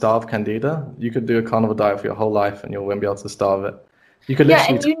can't starve Candida. You could do a carnivore diet for your whole life and you won't be able to starve it. You could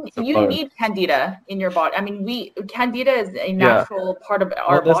literally and you need Candida in your body. I mean, Candida is a natural part of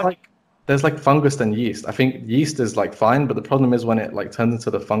our body. There's like fungus and yeast. I think yeast is like fine, but the problem is when it like turns into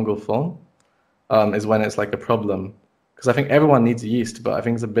the fungal form, is when it's like a problem. Because I think everyone needs yeast, but I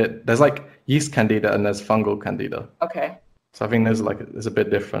think there's like yeast Candida and there's fungal Candida. Okay. So I think there's a bit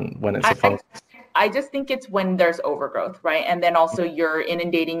different when it's a fungus. I just think it's when there's overgrowth, right? And then also you're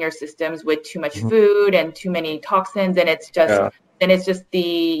inundating your systems with too much food and too many toxins, and it's just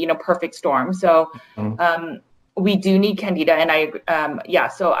the perfect storm. So we do need Candida,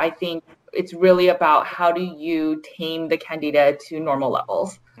 and so I think it's really about how do you tame the Candida to normal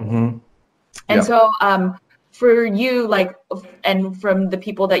levels. And so for you, like, and from the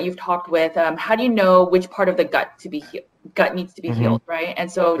people that you've talked with, how do you know which part of the gut needs to be healed, right?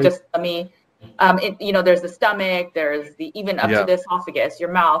 And so just let me. There's the stomach, there's even up to the esophagus,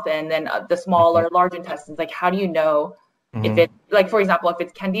 your mouth, and then the small or large intestines. Like, how do you know if it's, like, for example, if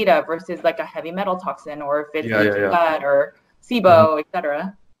it's Candida versus like a heavy metal toxin, or if it's gut or SIBO,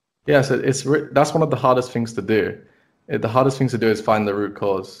 etc. Yeah, so that's one of the hardest things to do. The hardest thing to do is find the root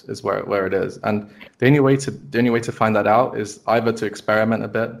cause, is where it is, and the only way to find that out is either to experiment a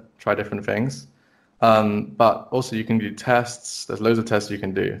bit, try different things. But also you can do tests. There's loads of tests you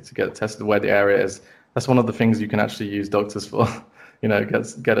can do to get tested where the area is. That's one of the things you can actually use doctors for.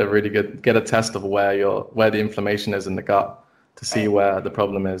 Get a test of where the inflammation is in the gut to see where the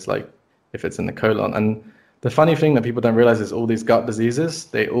problem is, like if it's in the colon. And the funny thing that people don't realize is all these gut diseases,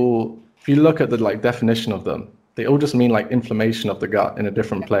 if you look at the like definition of them, they all just mean like inflammation of the gut in a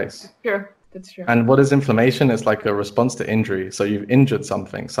different place. Sure, that's true. And what is inflammation? It's like a response to injury. So you've injured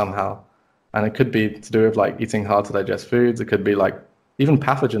something somehow. And it could be to do with like eating hard to digest foods. It could be like even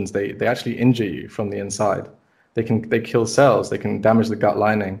pathogens. They actually injure you from the inside. They kill cells. They can damage the gut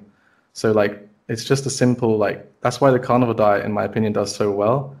lining. So like it's just a simple that's why the carnivore diet, in my opinion, does so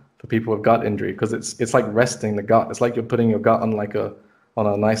well for people with gut injury, because it's like resting the gut. It's like you're putting your gut on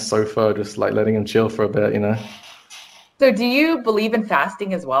a nice sofa, just like letting them chill for a bit, So do you believe in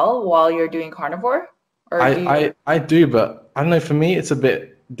fasting as well while you're doing carnivore? Or I do, but I don't know. For me, it's a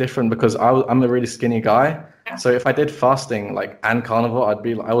bit different because I'm a really skinny guy. So if I did fasting and carnivore,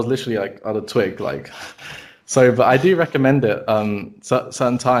 I was literally on a twig. But I do recommend it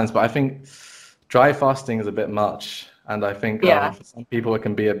certain times. But I think dry fasting is a bit much, and I think for some people it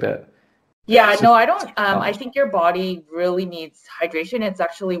can be a bit. Yeah, no, I don't. I think your body really needs hydration. It's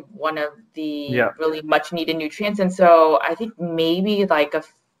actually one of the really much needed nutrients, and so I think maybe like a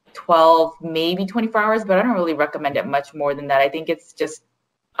 12, maybe 24 hours, but I don't really recommend it much more than that. I think it's just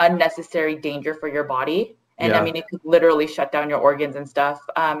unnecessary danger for your body, and I mean it could literally shut down your organs and stuff.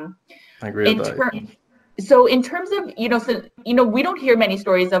 I agree with that. So in terms of we don't hear many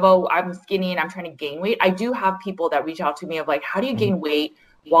stories of, oh, I'm skinny and I'm trying to gain weight. I do have people that reach out to me of like, how do you gain weight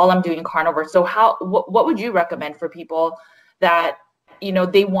while I'm doing carnivore? So what would you recommend for people that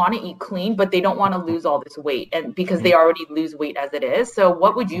they want to eat clean but they don't want to lose all this weight, and because they already lose weight as it is? So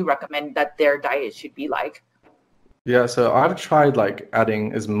what would you recommend that their diet should be like? Yeah, so I've tried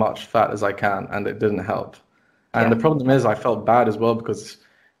adding as much fat as I can, and it didn't help. And the problem is I felt bad as well, because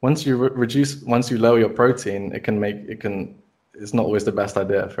once you lower your protein, it's not always the best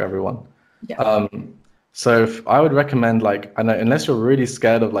idea for everyone. Yeah. So I would recommend unless you're really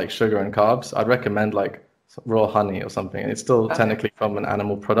scared of sugar and carbs, I'd recommend raw honey or something. It's still technically from an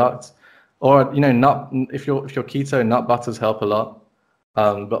animal product, or if you're keto, nut butters help a lot.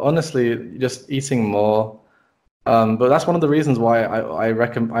 But honestly, just eating more. But that's one of the reasons why I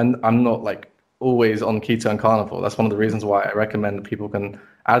recommend. I'm not always on keto and carnivore. That's one of the reasons why I recommend people can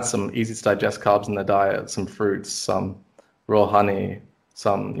add some easy to digest carbs in their diet, some fruits, some raw honey,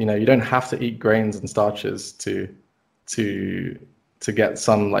 some. You don't have to eat grains and starches to get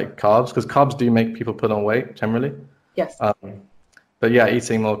some carbs, because carbs do make people put on weight generally. Yes. But yeah,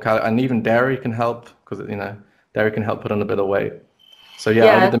 eating more calories, and even dairy can help, because dairy can help put on a bit of weight. So I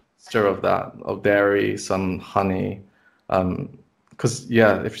did the mixture of that, of dairy, some honey, because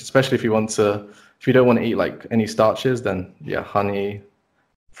especially if you don't want to eat any starches, then honey,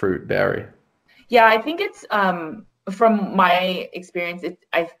 fruit, dairy. Yeah, I think it's from my experience,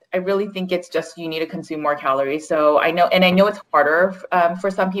 I really think it's just you need to consume more calories. So I know it's harder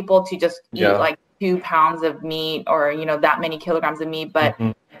for some people to just eat 2 pounds of meat, or that many kilograms of meat. But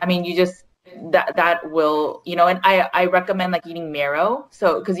I mean, that will, and I recommend like eating marrow.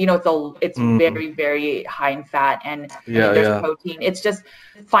 So, because it's very, very high in fat and there's protein. It's just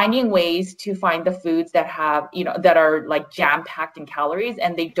finding ways to find the foods that have, that are like jam-packed in calories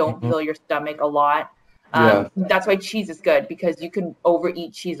and they don't fill your stomach a lot. That's why cheese is good, because you can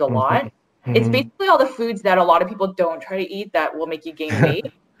overeat cheese a lot. It's basically all the foods that a lot of people don't try to eat that will make you gain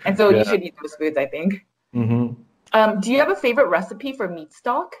weight. And so you should eat those foods, I think. Do you have a favorite recipe for meat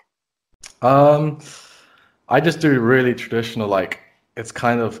stock? I just do really traditional, like it's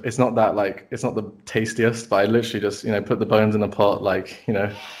not the tastiest, but I literally just, put the bones in a pot, like,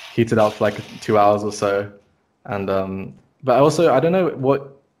 heat it up for like 2 hours or so. And, but also, I don't know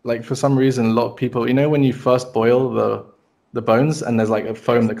what, like for some reason, a lot of people, when you first boil the bones and there's like a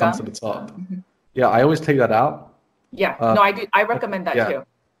foam that comes to the top. Yeah, I always take that out. Yeah, no, I do. I recommend that too.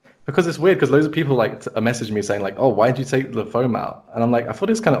 Because it's weird, because loads of people like message me saying like, oh, why did you take the foam out? And I'm like, I thought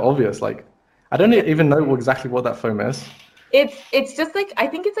it's kind of obvious. Like, I don't even know exactly what that foam is. It's just like, I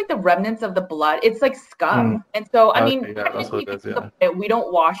think it's like the remnants of the blood. It's like scum. And so, I mean, that's what it is, we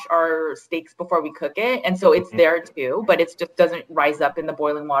don't wash our steaks before we cook it. And so it's there too, but it just doesn't rise up in the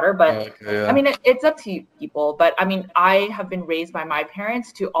boiling water. But I mean, it's up to people. But I mean, I have been raised by my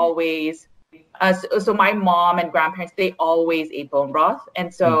parents to always, so my mom and grandparents, they always ate bone broth.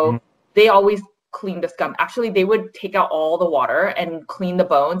 And so they always clean the scum. Actually, they would take out all the water and clean the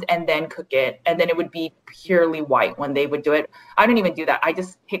bones and then cook it. And then it would be purely white when they would do it. I don't even do that. I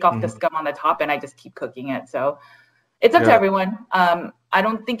just take off the scum on the top and I just keep cooking it. So it's up to everyone. I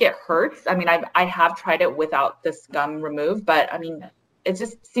don't think it hurts. I mean, I have tried it without the scum removed, but I mean, it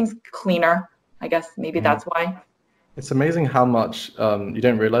just seems cleaner. I guess maybe that's why. It's amazing how much you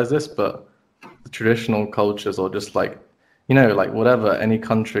don't realize this, but the traditional cultures, or just like, like whatever, any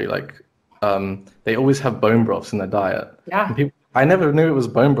country, like they always have bone broths in their diet. Yeah. I never knew it was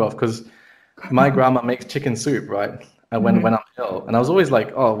bone broth because my grandma makes chicken soup, right? And when I'm ill, and I was always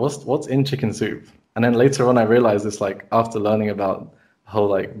like, oh, what's in chicken soup? And then later on, I realized this, like after learning about the whole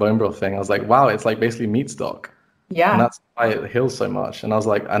like bone broth thing, I was like, wow, it's like basically meat stock. Yeah. And that's why it heals so much. And I was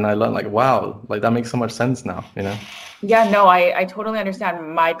like, and I learned like, wow, like that makes so much sense now, Yeah, no, I totally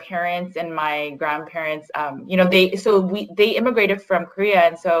understand. My parents and my grandparents, they immigrated from Korea.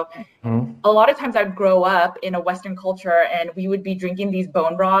 And so a lot of times I'd grow up in a Western culture and we would be drinking these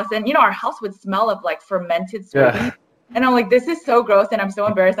bone broths and, our house would smell of like fermented soybeans. And I'm like, this is so gross and I'm so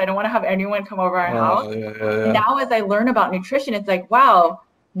embarrassed. I don't want to have anyone come over our house. Now, as I learn about nutrition, it's like, wow,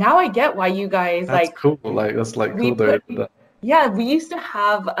 now I get why you guys that's like cool. Like that's like cool. Yeah, we used to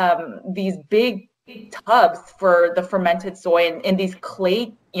have these big tubs for the fermented soy in these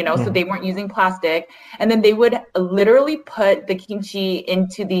clay, so they weren't using plastic. And then they would literally put the kimchi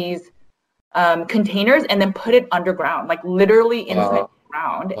into these containers and then put it underground, like literally inside the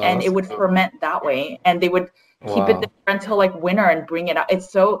ground, and it would ferment that way. And they would keep it there until like winter and bring it out.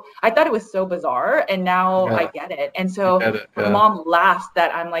 I thought it was so bizarre, and now I get it. And so my mom laughs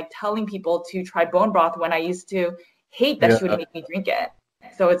that I'm like telling people to try bone broth when I used to hate that she would make me drink it.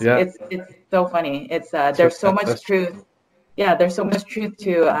 So it's so funny. It's there's so much truth. Yeah, there's so much truth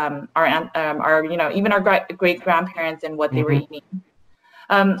to our even our great grandparents and what they were eating.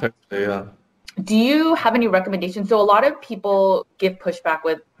 Do you have any recommendations? So a lot of people give pushback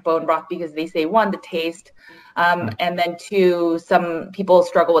with bone broth because they say, one, the taste, and then two, some people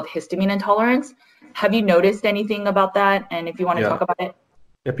struggle with histamine intolerance. Have you noticed anything about that? And if you want to talk about it.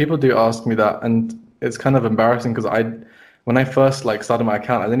 Yeah, people do ask me that, and it's kind of embarrassing because when I first like started my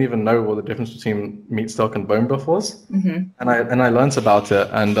account, I didn't even know what the difference between meat stock and bone broth was. And I learned about it,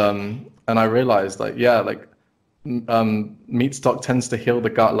 and I realized meat stock tends to heal the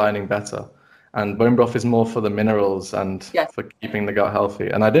gut lining better, and bone broth is more for the minerals and for keeping the gut healthy.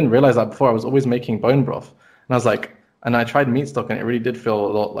 And I didn't realize that before. I was always making bone broth, and I was like, and I tried meat stock, and it really did feel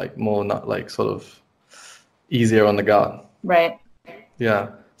a lot like more not like sort of easier on the gut. Right. Yeah.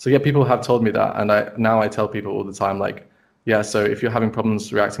 So yeah, people have told me that, and I tell people all the time, like, yeah, so if you're having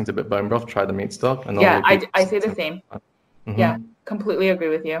problems reacting to bone broth, try the meat stock. And I say the same. Yeah, completely agree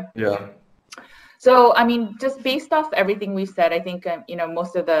with you. Yeah. So, I mean, just based off everything we've said, I think,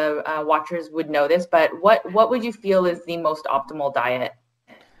 most of the watchers would know this, but what would you feel is the most optimal diet?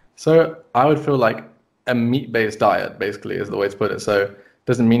 So I would feel like a meat-based diet, basically, is the way to put it. So it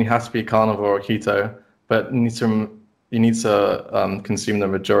doesn't mean it has to be carnivore or keto, but you need to consume the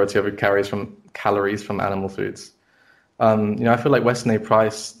majority of your calories from animal foods. I feel like Weston A.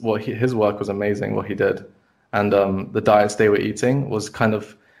 Price, his work was amazing, what he did. And the diets they were eating was kind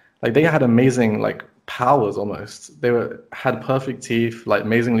of like they had amazing like powers almost. They had perfect teeth, like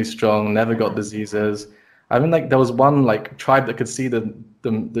amazingly strong, never got diseases. I mean, like there was one like tribe that could see the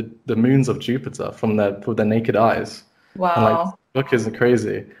moons of Jupiter from with their naked eyes. Wow. And like the book is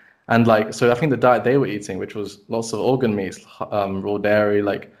crazy. And like, so I think the diet they were eating, which was lots of organ meats, raw dairy,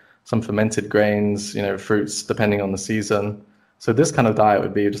 like some fermented grains, fruits, depending on the season. So this kind of diet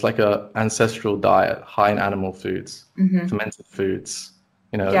would be just like a ancestral diet, high in animal foods, fermented foods,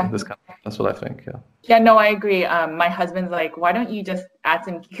 that's what I think. Yeah. Yeah, no, I agree. My husband's like, why don't you just add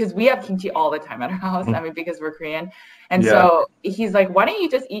some, because we have kimchi all the time at our house. I mean, because we're Korean. And so he's like, why don't you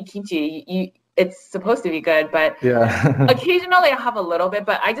just eat kimchi? It's supposed to be good, but occasionally I'll have a little bit,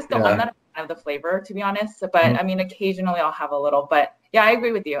 but I just don't, I'm not a fan of the flavor, to be honest. But I mean, occasionally I'll have a little, but yeah, I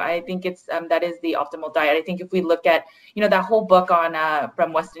agree with you. I think it's, that is the optimal diet. I think if we look at, that whole book on,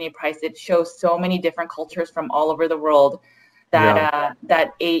 from Weston A. Price, it shows so many different cultures from all over the world that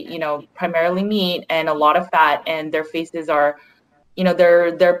ate, primarily meat and a lot of fat, and their faces are,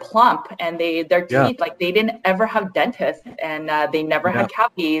 they're plump, and their teeth, like they didn't ever have dentists, and they never had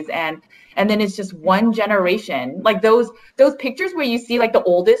cavities, and then it's just one generation, like those pictures where you see like the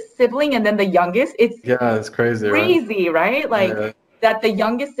oldest sibling and then the youngest. It's crazy, right? Like that the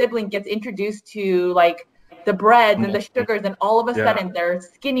youngest sibling gets introduced to like the breads and the sugars, and all of a sudden they're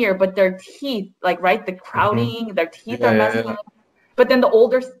skinnier, but their teeth, like, right, the crowding, their teeth are messing up. But then the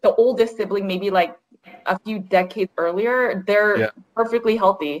oldest sibling, maybe like a few decades earlier, they're perfectly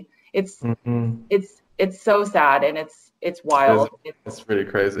healthy. It's so sad, and it's wild. It's really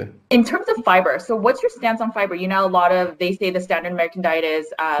crazy. In terms of fiber, so what's your stance on fiber? They say the standard American diet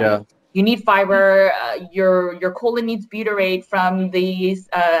is you need fiber, your colon needs butyrate from these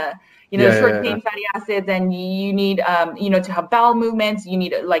short chain fatty acids, and you need to have bowel movements. You need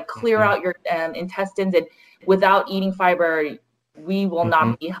to like clear out your intestines, and without eating fiber, we will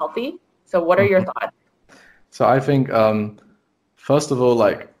not be healthy. So what are your thoughts? So I think first of all,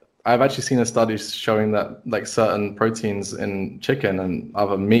 like I've actually seen a study showing that like certain proteins in chicken and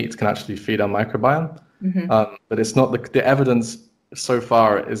other meat can actually feed our microbiome, but it's not the evidence so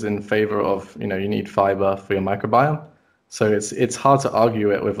far is in favor of you need fiber for your microbiome. So it's hard to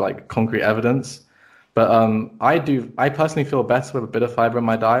argue it with like concrete evidence, but I personally feel better with a bit of fiber in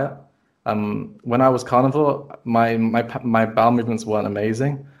my diet. When I was carnivore, my bowel movements weren't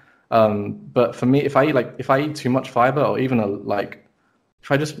amazing, but for me, if I eat too much fiber, or even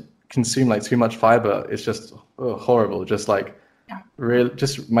if I just consume like too much fiber, it's just horrible. Just like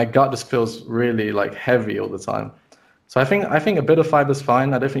my gut just feels really like heavy all the time. So I think a bit of fiber is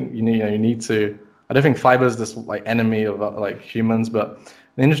fine. I don't think you need to. I don't think fiber is this like enemy of like humans, but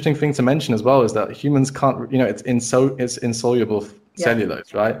the interesting thing to mention as well is that humans can't, it's insoluble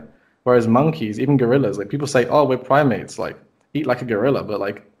cellulose, right? Whereas monkeys, even gorillas, like people say, oh, we're primates, like eat like a gorilla, but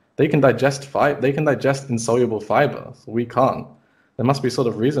like they can digest insoluble fiber, so we can't. There must be sort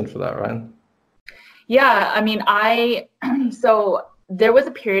of reason for that, right? Yeah, I mean, so there was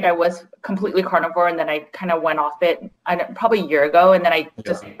a period I was completely carnivore, and then I kind of went off it probably a year ago, and then I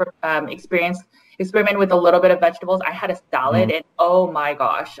just experimented with a little bit of vegetables. I had a salad, and oh my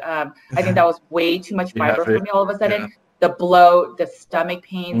gosh, I think that was way too much fiber for me all of a sudden. Yeah. The bloat, the stomach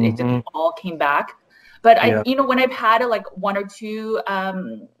pains, it just all came back. But when I've had like one or two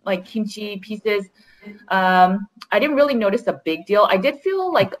like kimchi pieces, I didn't really notice a big deal. I did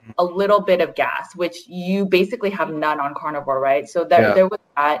feel like a little bit of gas, which you basically have none on carnivore, right? So there was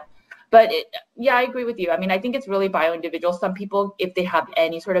that. But I agree with you. I mean, I think it's really bio-individual. Some people, if they have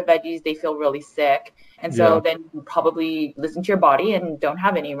any sort of veggies, they feel really sick. And so then you probably listen to your body and don't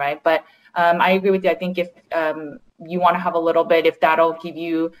have any, right? But I agree with you. I think if you want to have a little bit, if that'll give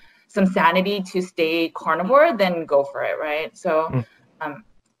you some sanity to stay carnivore, then go for it, right? So, and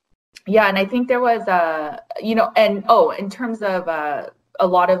I think there was, in terms of a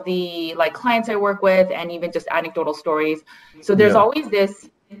lot of the like clients I work with, and even just anecdotal stories. So there's always this,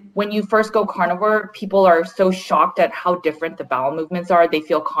 when you first go carnivore, people are so shocked at how different the bowel movements are. They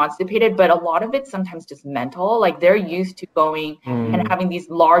feel constipated, but a lot of it's sometimes just mental. Like they're used to going and having these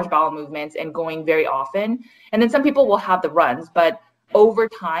large bowel movements and going very often. And then some people will have the runs, but over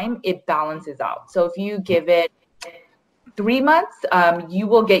time it balances out. So if you give it 3 months, you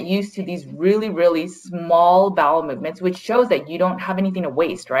will get used to these really, really small bowel movements, which shows that you don't have anything to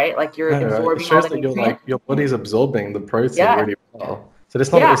waste, right? Like you're absorbing all the nutrients. Your body's absorbing the protein really well. So it's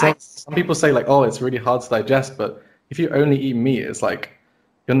not, some people say like, oh, it's really hard to digest, but if you only eat meat, it's like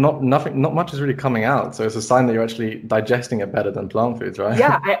not much is really coming out. So it's a sign that you're actually digesting it better than plant foods, right?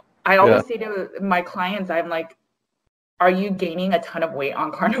 Yeah, I always say to my clients, I'm like, are you gaining a ton of weight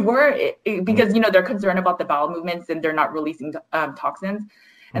on carnivore? Because, they're concerned about the bowel movements and they're not releasing toxins.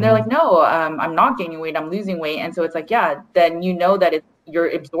 And they're like, no, I'm not gaining weight, I'm losing weight. And so it's like, then you know that it's you're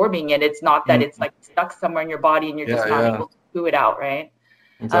absorbing it. It's not that it's like stuck somewhere in your body and you're just not able to poo it out, right?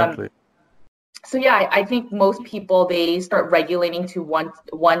 Exactly. So yeah, I think most people, they start regulating to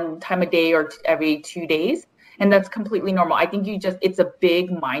one time a day or every 2 days, and that's completely normal. I think it's a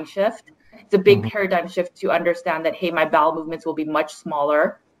big mind shift. It's a big paradigm shift to understand that, hey, my bowel movements will be much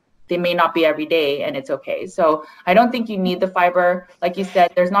smaller. They may not be every day, and it's okay. So I don't think you need the fiber. Like you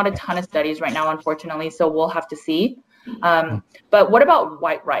said, there's not a ton of studies right now, unfortunately, so we'll have to see. But what about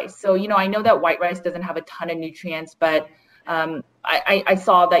white rice? So, I know that white rice doesn't have a ton of nutrients, but I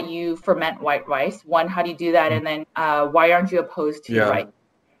saw that you ferment white rice. One, how do you do that? And then why aren't you opposed to rice?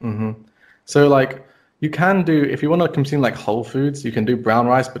 So like you can do, if you want to consume like whole foods, you can do brown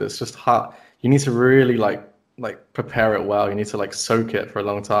rice, but it's just hard. You need to really like prepare it well. You need to like soak it for a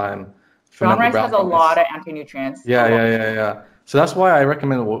long time. Brown rice has a lot of anti-nutrients. Yeah. So that's why I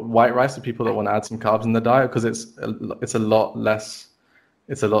recommend white rice to people that want to add some carbs in the diet, because it's a lot less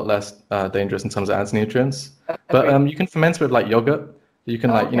dangerous in terms of anti-nutrients. But you can ferment it with like yogurt. You can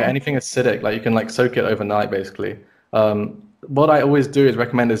anything acidic, like you can like soak it overnight basically. What I always do is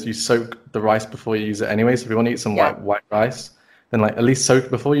recommend is you soak the rice before you use it anyway. So if you want to eat some white rice, then like at least soak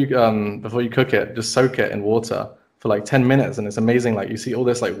before you cook it, just soak it in water for like 10 minutes, and it's amazing. Like you see all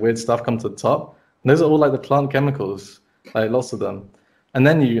this like weird stuff come to the top, and those are all like the plant chemicals, like lots of them. And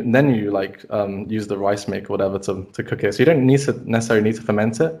then you like use the rice milk or whatever to cook it. So you don't necessarily need to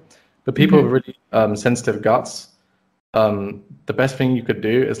ferment it. But people with really sensitive guts, the best thing you could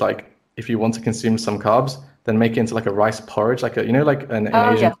do is like, if you want to consume some carbs, then make it into like a rice porridge, like an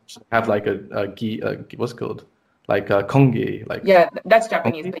Asian have like a ghee, what's it called? Like a congee, like that's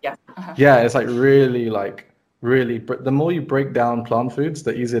Japanese, but it's like really the more you break down plant foods,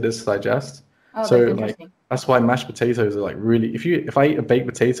 the easier it is to digest. So like that's why mashed potatoes are like really, if I eat a baked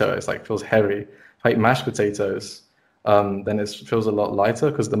potato, it's like feels heavy. If I eat mashed potatoes, then it feels a lot lighter,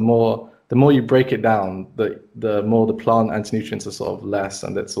 because the more you break it down, the more the plant anti-nutrients are sort of less,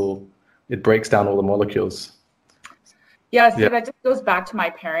 and it breaks down all the molecules. Yeah, so that just goes back to my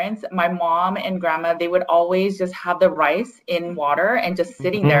parents. My mom and grandma, they would always just have the rice in water and just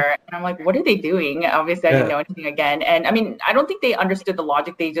sitting there. And I'm like, what are they doing? Obviously, I didn't know anything again. And I mean, I don't think they understood the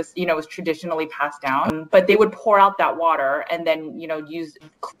logic. They just, it was traditionally passed down. But they would pour out that water and then, use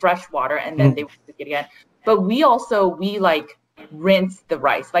fresh water, and then they would cook it again. But we like rinse the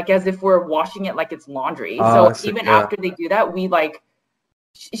rice, like as if we're washing it like it's laundry. So even after they do that, we like,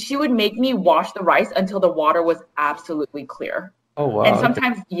 she would make me wash the rice until the water was absolutely clear. Oh, wow. And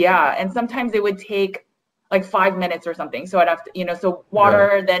sometimes it would take like 5 minutes or something. So I'd have to, so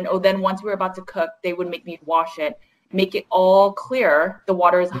water, then once we were about to cook, they would make me wash it, make it all clear. The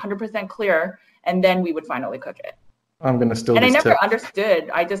water is 100% clear. And then we would finally cook it. I'm going to steal this. And I never tip. understood.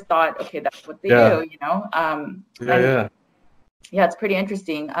 I just thought, okay, that's what they do, Yeah, it's pretty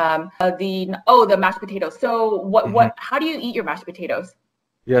interesting. The mashed potatoes. So how do you eat your mashed potatoes?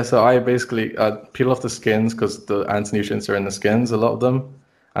 Yeah, so I basically peel off the skins, because the anti-nutrients are in the skins, a lot of them,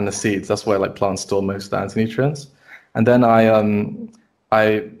 and the seeds. That's where like plants store most of the anti-nutrients. And then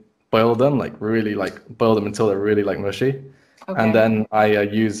I boil them, boil them until they're really like mushy. Okay. And then I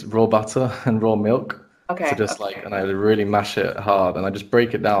use raw butter and raw milk. Okay. So just and I really mash it hard, and I just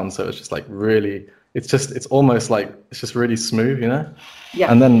break it down, so it's just like really, it's almost like it's just really smooth,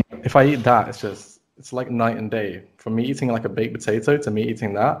 Yeah. And then if I eat that, it's like night and day. From me eating like a baked potato to me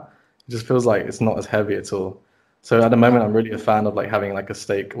eating that, it just feels like it's not as heavy at all. So at the moment, I'm really a fan of like having like a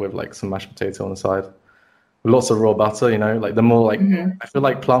steak with like some mashed potato on the side, with lots of raw butter. Like the more like I feel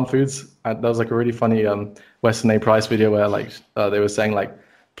like plant foods. There was like a really funny Weston A. Price video where they were saying like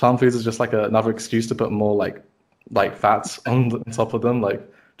plant foods is just like another excuse to put more like fats on top of them. Like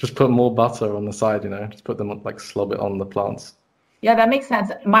just put more butter on the side. Just put them like slob it on the plants. Yeah, that makes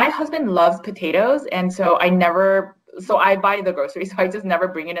sense. My husband loves potatoes, and so I buy the groceries, so I just never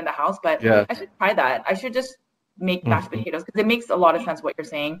bring it in the house. But I should try that. I should just make mashed potatoes, because it makes a lot of sense what you're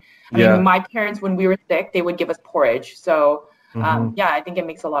saying. I mean, my parents, when we were sick, they would give us porridge. So I think it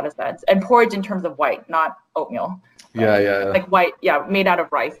makes a lot of sense. And porridge in terms of white, not oatmeal. Like white, made out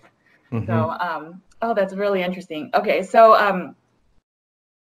of rice. So, that's really interesting. Okay, so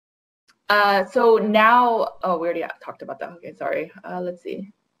so now, we already talked about that. Okay, sorry. Let's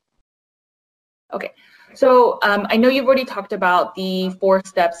see. Okay, so I know you've already talked about the 4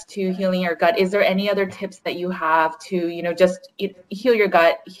 steps to healing your gut. Is there any other tips that you have to, just heal your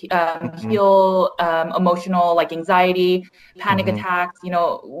gut, heal emotional, like anxiety, panic attacks?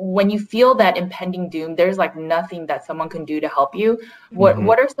 When you feel that impending doom, there's like nothing that someone can do to help you.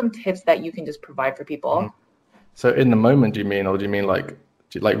 What are some tips that you can just provide for people? So in the moment, do you mean, or do you mean like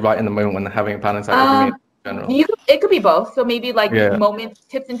right in the moment when they're having a panic attack? general. It could be both. So maybe like Yeah. moments,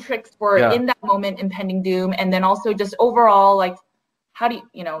 tips and tricks for in that moment, impending doom, and then also just overall, like, how do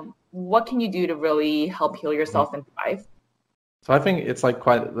what can you do to really help heal yourself and thrive? So I think it's like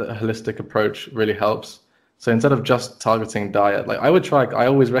quite the holistic approach really helps. So instead of just targeting diet, like I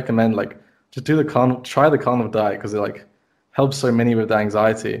always recommend like just try the carnivore diet because it like helps so many with the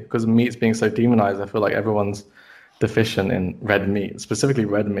anxiety. Because meat's being so demonized, I feel like everyone's deficient in red meat, specifically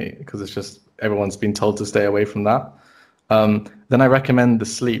red meat, because it's just everyone's been told to stay away from that. Then I recommend the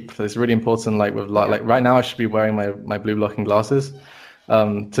sleep. It's really important. Like with like right now, I should be wearing my blue blocking glasses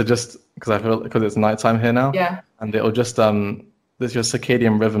to just because it's nighttime here now. Yeah. And it'll just there's your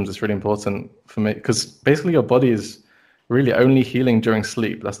circadian rhythms is really important for me because basically your body is really only healing during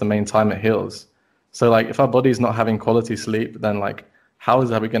sleep. That's the main time it heals. So like if our body is not having quality sleep, then like how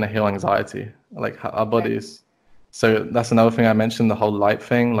are we going to heal anxiety? Like our bodies. So that's another thing I mentioned, the whole light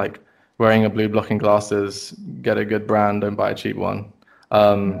thing, like wearing a blue blocking glasses, get a good brand, don't buy a cheap one.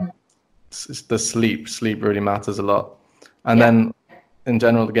 It's the sleep really matters a lot. And then in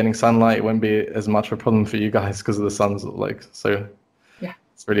general, getting sunlight won't be as much of a problem for you guys because of the sun's like, so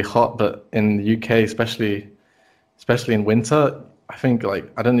it's really hot. But in the UK, especially in winter, I think like,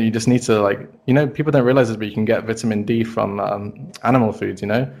 I don't know, you just need to like, people don't realize it, but you can get vitamin D from animal foods, you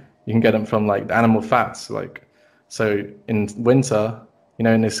can get them from like the animal fats, like, so in winter,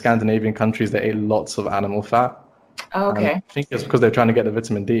 in the Scandinavian countries, they ate lots of animal fat. Oh, okay. I think it's because they're trying to get the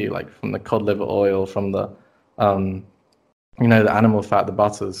vitamin D, like from the cod liver oil, from the, the animal fat, the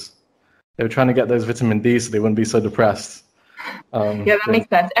butters. They were trying to get those vitamin D so they wouldn't be so depressed. That makes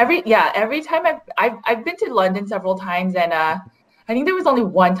sense. Every time I've been to London several times, and I think there was only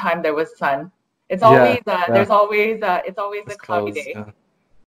one time there was sun. It's always there's always it's always a cloudy day.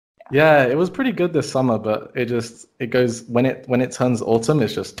 Yeah, it was pretty good this summer, but it goes when it turns autumn, it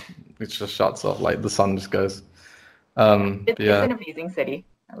just shuts off. Like the sun just goes. It's an amazing city.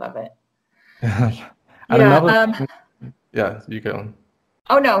 I love it. You go on.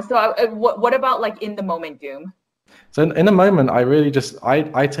 Oh no! So what about like in the moment doom? So in the moment, I really just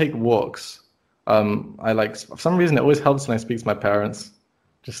I take walks. I like for some reason it always helps when I speak to my parents.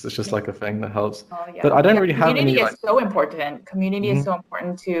 It's just like a thing that helps. Oh, yeah. But I don't really have any. Community is so important. Community is so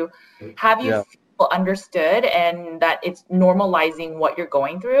important to have you feel understood and that it's normalizing what you're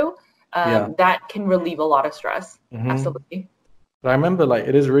going through. That can relieve a lot of stress. Absolutely. But I remember like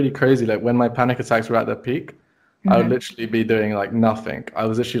it is really crazy. Like when my panic attacks were at their peak, I would literally be doing like nothing. I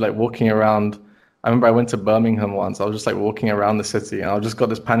was literally like walking around. I remember I went to Birmingham once. I was just like walking around the city and I just got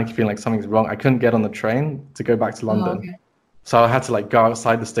this panicky feeling like something's wrong. I couldn't get on the train to go back to London. Oh, okay. So I had to like go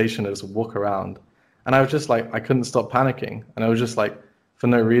outside the station and just walk around. And I was just like, I couldn't stop panicking. And it was just like for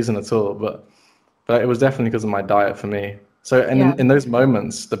no reason at all. But it was definitely because of my diet for me. So in those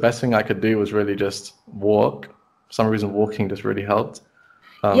moments, the best thing I could do was really just walk. For some reason, walking just really helped.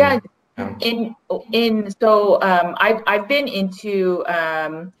 I've been into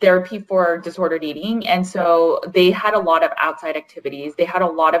therapy for disordered eating, and so they had a lot of outside activities. They had a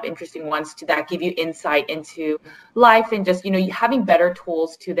lot of interesting ones that give you insight into life and just having better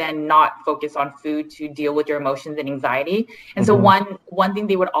tools to then not focus on food to deal with your emotions and anxiety. And so one thing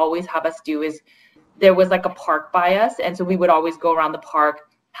they would always have us do is there was like a park by us, and so we would always go around the park,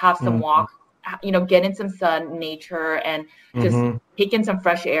 have some walk, get in some sun, nature, and just take in some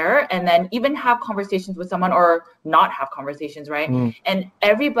fresh air, and then even have conversations with someone or not have conversations, right? And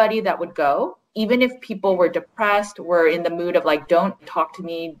everybody that would go, even if people were depressed, were in the mood of like, don't talk to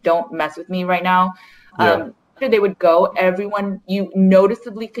me, don't mess with me right now. After they would go, everyone, you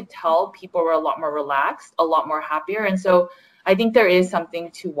noticeably could tell people were a lot more relaxed, a lot more happier. And so I think there is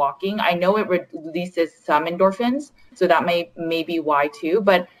something to walking. I know it releases some endorphins, so that may be why too,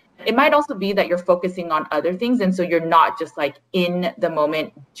 but it might also be that you're focusing on other things. And so you're not just like in the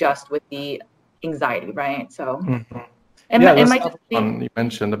moment, just with the anxiety, right? So, you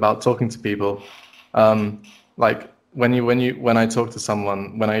mentioned about talking to people. Like when I talk to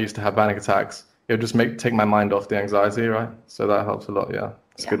someone, when I used to have panic attacks, it would just take my mind off the anxiety, right? So that helps a lot. Yeah,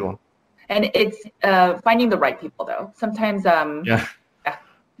 it's a good one. And it's finding the right people though. Sometimes,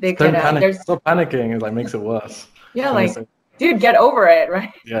 they stop panicking. It like makes it worse. Yeah, like, dude, get over it,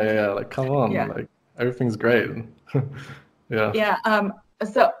 right? Yeah. Like, come on, like everything's great. Yeah.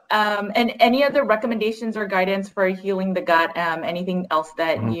 So, and any other recommendations or guidance for healing the gut? Anything else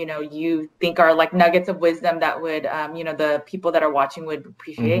that you think are like nuggets of wisdom that would the people that are watching would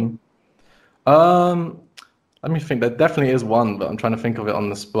appreciate? Let me think. There definitely is one, but I'm trying to think of it on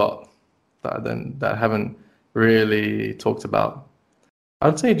the spot that I haven't really talked about. I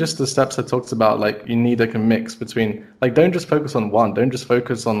would say just the steps I talked about, like you need like a mix between, like, don't just focus on one. Don't just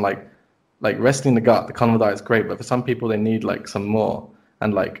focus on like like resting the gut, the carnivore diet is great, but for some people they need like some more.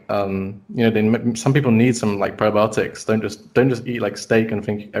 And like some people need some like probiotics. Don't just eat like steak and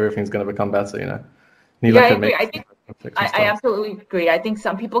think everything's going to become better. Need I agree. I absolutely agree. I think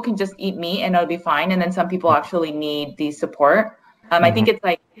some people can just eat meat and it'll be fine, and then some people actually need the support. I think it's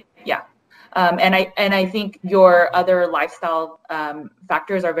like and I think your other lifestyle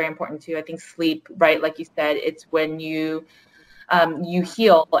factors are very important too. I think sleep, right? Like you said, it's when you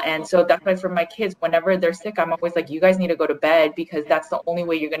heal. And so that's why for my kids, whenever they're sick, I'm always like, you guys need to go to bed, because that's the only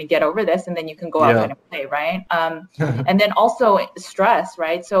way you're going to get over this. And then you can go outside and play, right? And then also stress,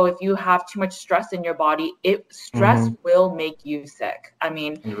 right? So if you have too much stress in your body, stress will make you sick. I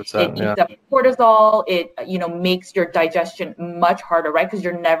mean, it eats up cortisol. It, makes your digestion much harder, right? Because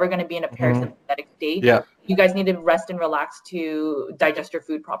you're never going to be in a parasympathetic state. Yeah. You guys need to rest and relax to digest your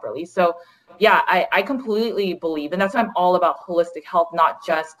food properly. So I completely believe, and that's why I'm all about holistic health, not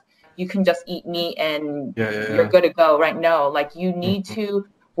just you can just eat meat and you're good to go, right? No, like you need to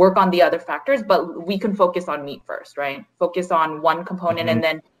work on the other factors, but we can focus on meat first, right? Focus on one component and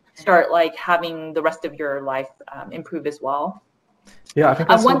then start like having the rest of your life improve as well. Yeah, I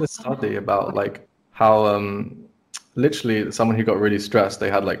think I saw this study about like how literally someone who got really stressed, they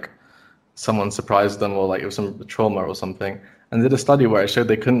had like someone surprised them, or like it was some trauma or something, and did a study where it showed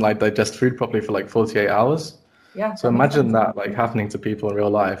they couldn't like digest food properly for like 48 hours. Yeah. So imagine that like happening to people in real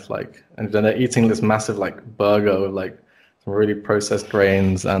life, like, and then they're eating this massive like burger with like some really processed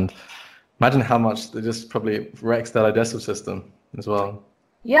grains, and imagine how much they just probably wrecks their digestive system as well.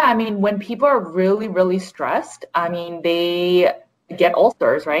 Yeah, I mean, when people are really, really stressed, I mean, they get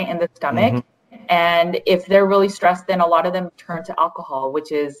ulcers, right, in the stomach. And if they're really stressed, then a lot of them turn to alcohol,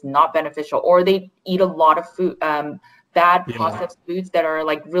 which is not beneficial, or they eat a lot of food, bad processed foods that are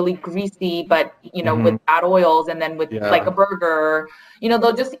like really greasy, but with bad oils, and then with like a burger,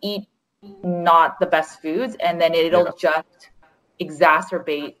 they'll just eat not the best foods, and then it'll just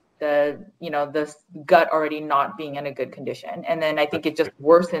exacerbate the gut already not being in a good condition. And then I think it just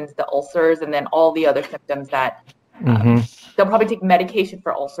worsens the ulcers and then all the other symptoms that they'll probably take medication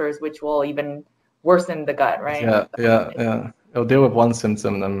for ulcers, which will even worsen the gut, right? Yeah. It'll deal with one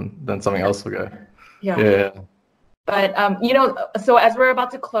symptom, then something else will go. Yeah. But so as we're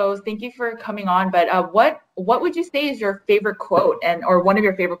about to close, thank you for coming on. But what would you say is your favorite quote, or one of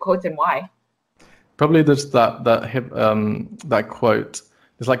your favorite quotes, and why? Probably just that quote.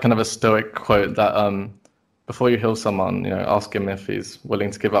 It's like kind of a stoic quote that before you heal someone, ask him if he's willing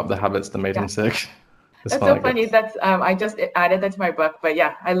to give up the habits that made him sick. That's so funny. That's I just added that to my book, but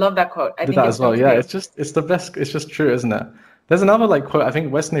yeah, I love that quote. I think that as well. Yeah, it's the best. It's just true, isn't it? There's another like quote. I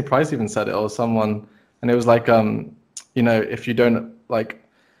think Wesley Price even said it, or someone, and it was like, if you don't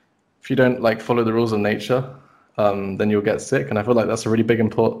follow the rules of nature, then you'll get sick. And I feel like that's a really big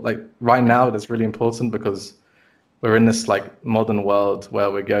important. Like right now, that's really important because we're in this like modern world where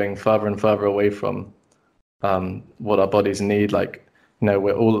we're going further and further away from what our bodies need. Like,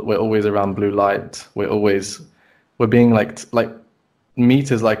 we're always around blue light. We're being like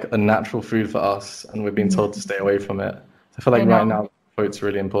meat is like a natural food for us, and we're being told to stay away from it. I feel like right now, it's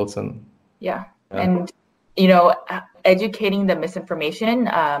really important. Yeah. And educating the misinformation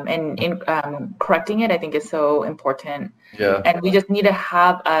and correcting it, I think, is so important. Yeah. And we just need to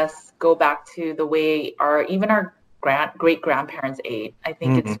have us go back to the way our great grandparents ate. I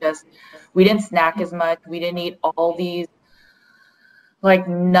think it's just, we didn't snack as much. We didn't eat all these like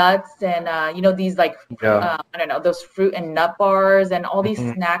nuts and these like I don't know, those fruit and nut bars and all these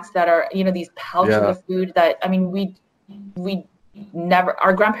snacks that are these pouches of food that, I mean, we never,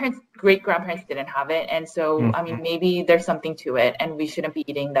 our great grandparents didn't have it. And so I mean, maybe there's something to it, and we shouldn't be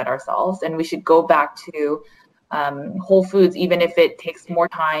eating that ourselves, and we should go back to whole foods, even if it takes more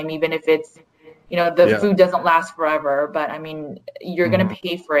time, even if it's the food doesn't last forever. But I mean, you're going to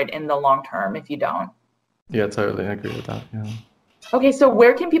pay for it in the long term if you don't. Yeah, totally. I agree with that. Yeah. Okay, so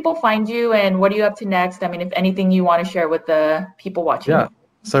where can people find you, and what are you up to next? I mean, if anything you want to share with the people watching. Yeah.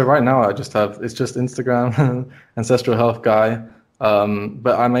 So right now it's just Instagram, Ancestral Health Guy.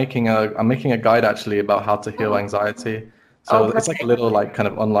 But I'm making a guide actually about how to heal anxiety. So it's like a little like kind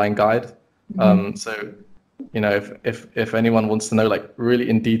of online guide. So if anyone wants to know like really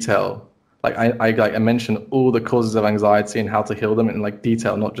in detail, like I mention all the causes of anxiety and how to heal them in like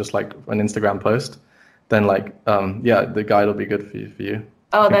detail, not just like an Instagram post, then like the guide will be good for you.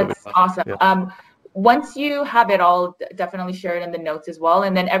 Oh, that's awesome. Yeah. Once you have it, I'll definitely share it in the notes as well.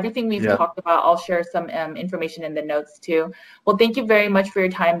 And then everything we've talked about, I'll share some information in the notes too. Well, thank you very much for your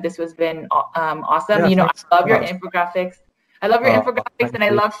time. This has been awesome. I love your infographics. I love your infographics, and I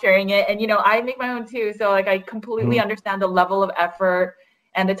love sharing it. And I make my own too. So like I completely understand the level of effort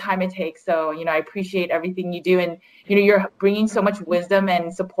and the time it takes. So, I appreciate everything you do. And, you're bringing so much wisdom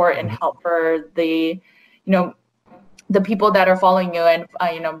and support and help for the people that are following you and,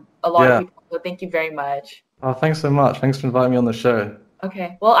 a lot of people. So thank you very much. Oh, thanks so much. Thanks for inviting me on the show.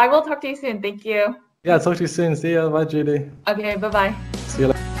 Okay. Well, I will talk to you soon. Thank you. Yeah, talk to you soon. See ya. Bye, Judy. Okay, bye-bye. See you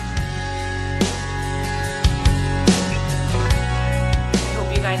later. I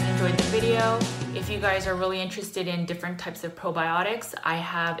hope you guys enjoyed the video. If you guys are really interested in different types of probiotics, I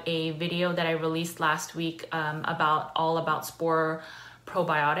have a video that I released last week about spore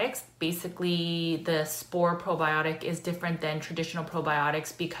probiotics. Basically, the spore probiotic is different than traditional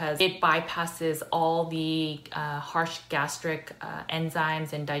probiotics because it bypasses all the harsh gastric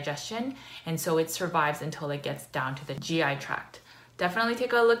enzymes and digestion, and so it survives until it gets down to the GI tract. Definitely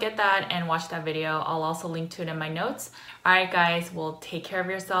take a look at that and watch that video. I'll also link to it in my notes. All right, guys, well, take care of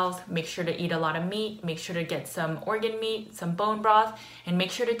yourselves. Make sure to eat a lot of meat. Make sure to get some organ meat, some bone broth, and make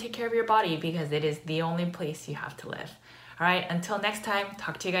sure to take care of your body because it is the only place you have to live. All right, until next time,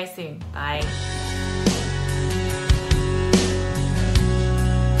 talk to you guys soon. Bye.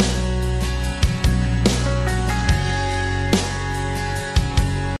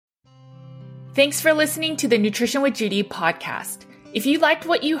 Thanks for listening to the Nutrition with Judy podcast. If you liked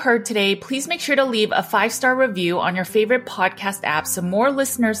what you heard today, please make sure to leave a 5-star review on your favorite podcast app so more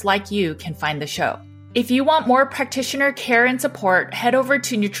listeners like you can find the show. If you want more practitioner care and support, head over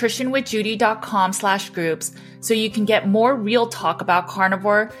to nutritionwithjudy.com/groups so you can get more real talk about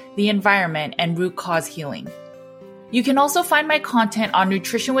carnivore, the environment, and root cause healing. You can also find my content on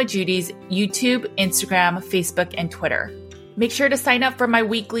Nutrition with Judy's YouTube, Instagram, Facebook, and Twitter. Make sure to sign up for my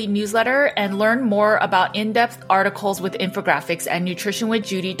weekly newsletter and learn more about in-depth articles with infographics at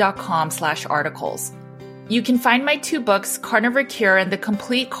nutritionwithjudy.com/articles. You can find my 2 books, Carnivore Cure and The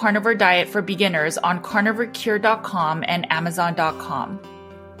Complete Carnivore Diet for Beginners, on carnivorecure.com and amazon.com.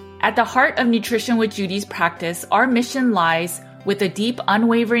 At the heart of Nutrition with Judy's practice, our mission lies with a deep,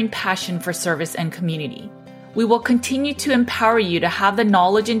 unwavering passion for service and community. We will continue to empower you to have the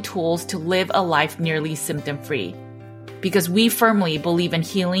knowledge and tools to live a life nearly symptom-free, because we firmly believe in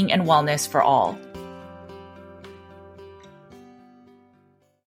healing and wellness for all.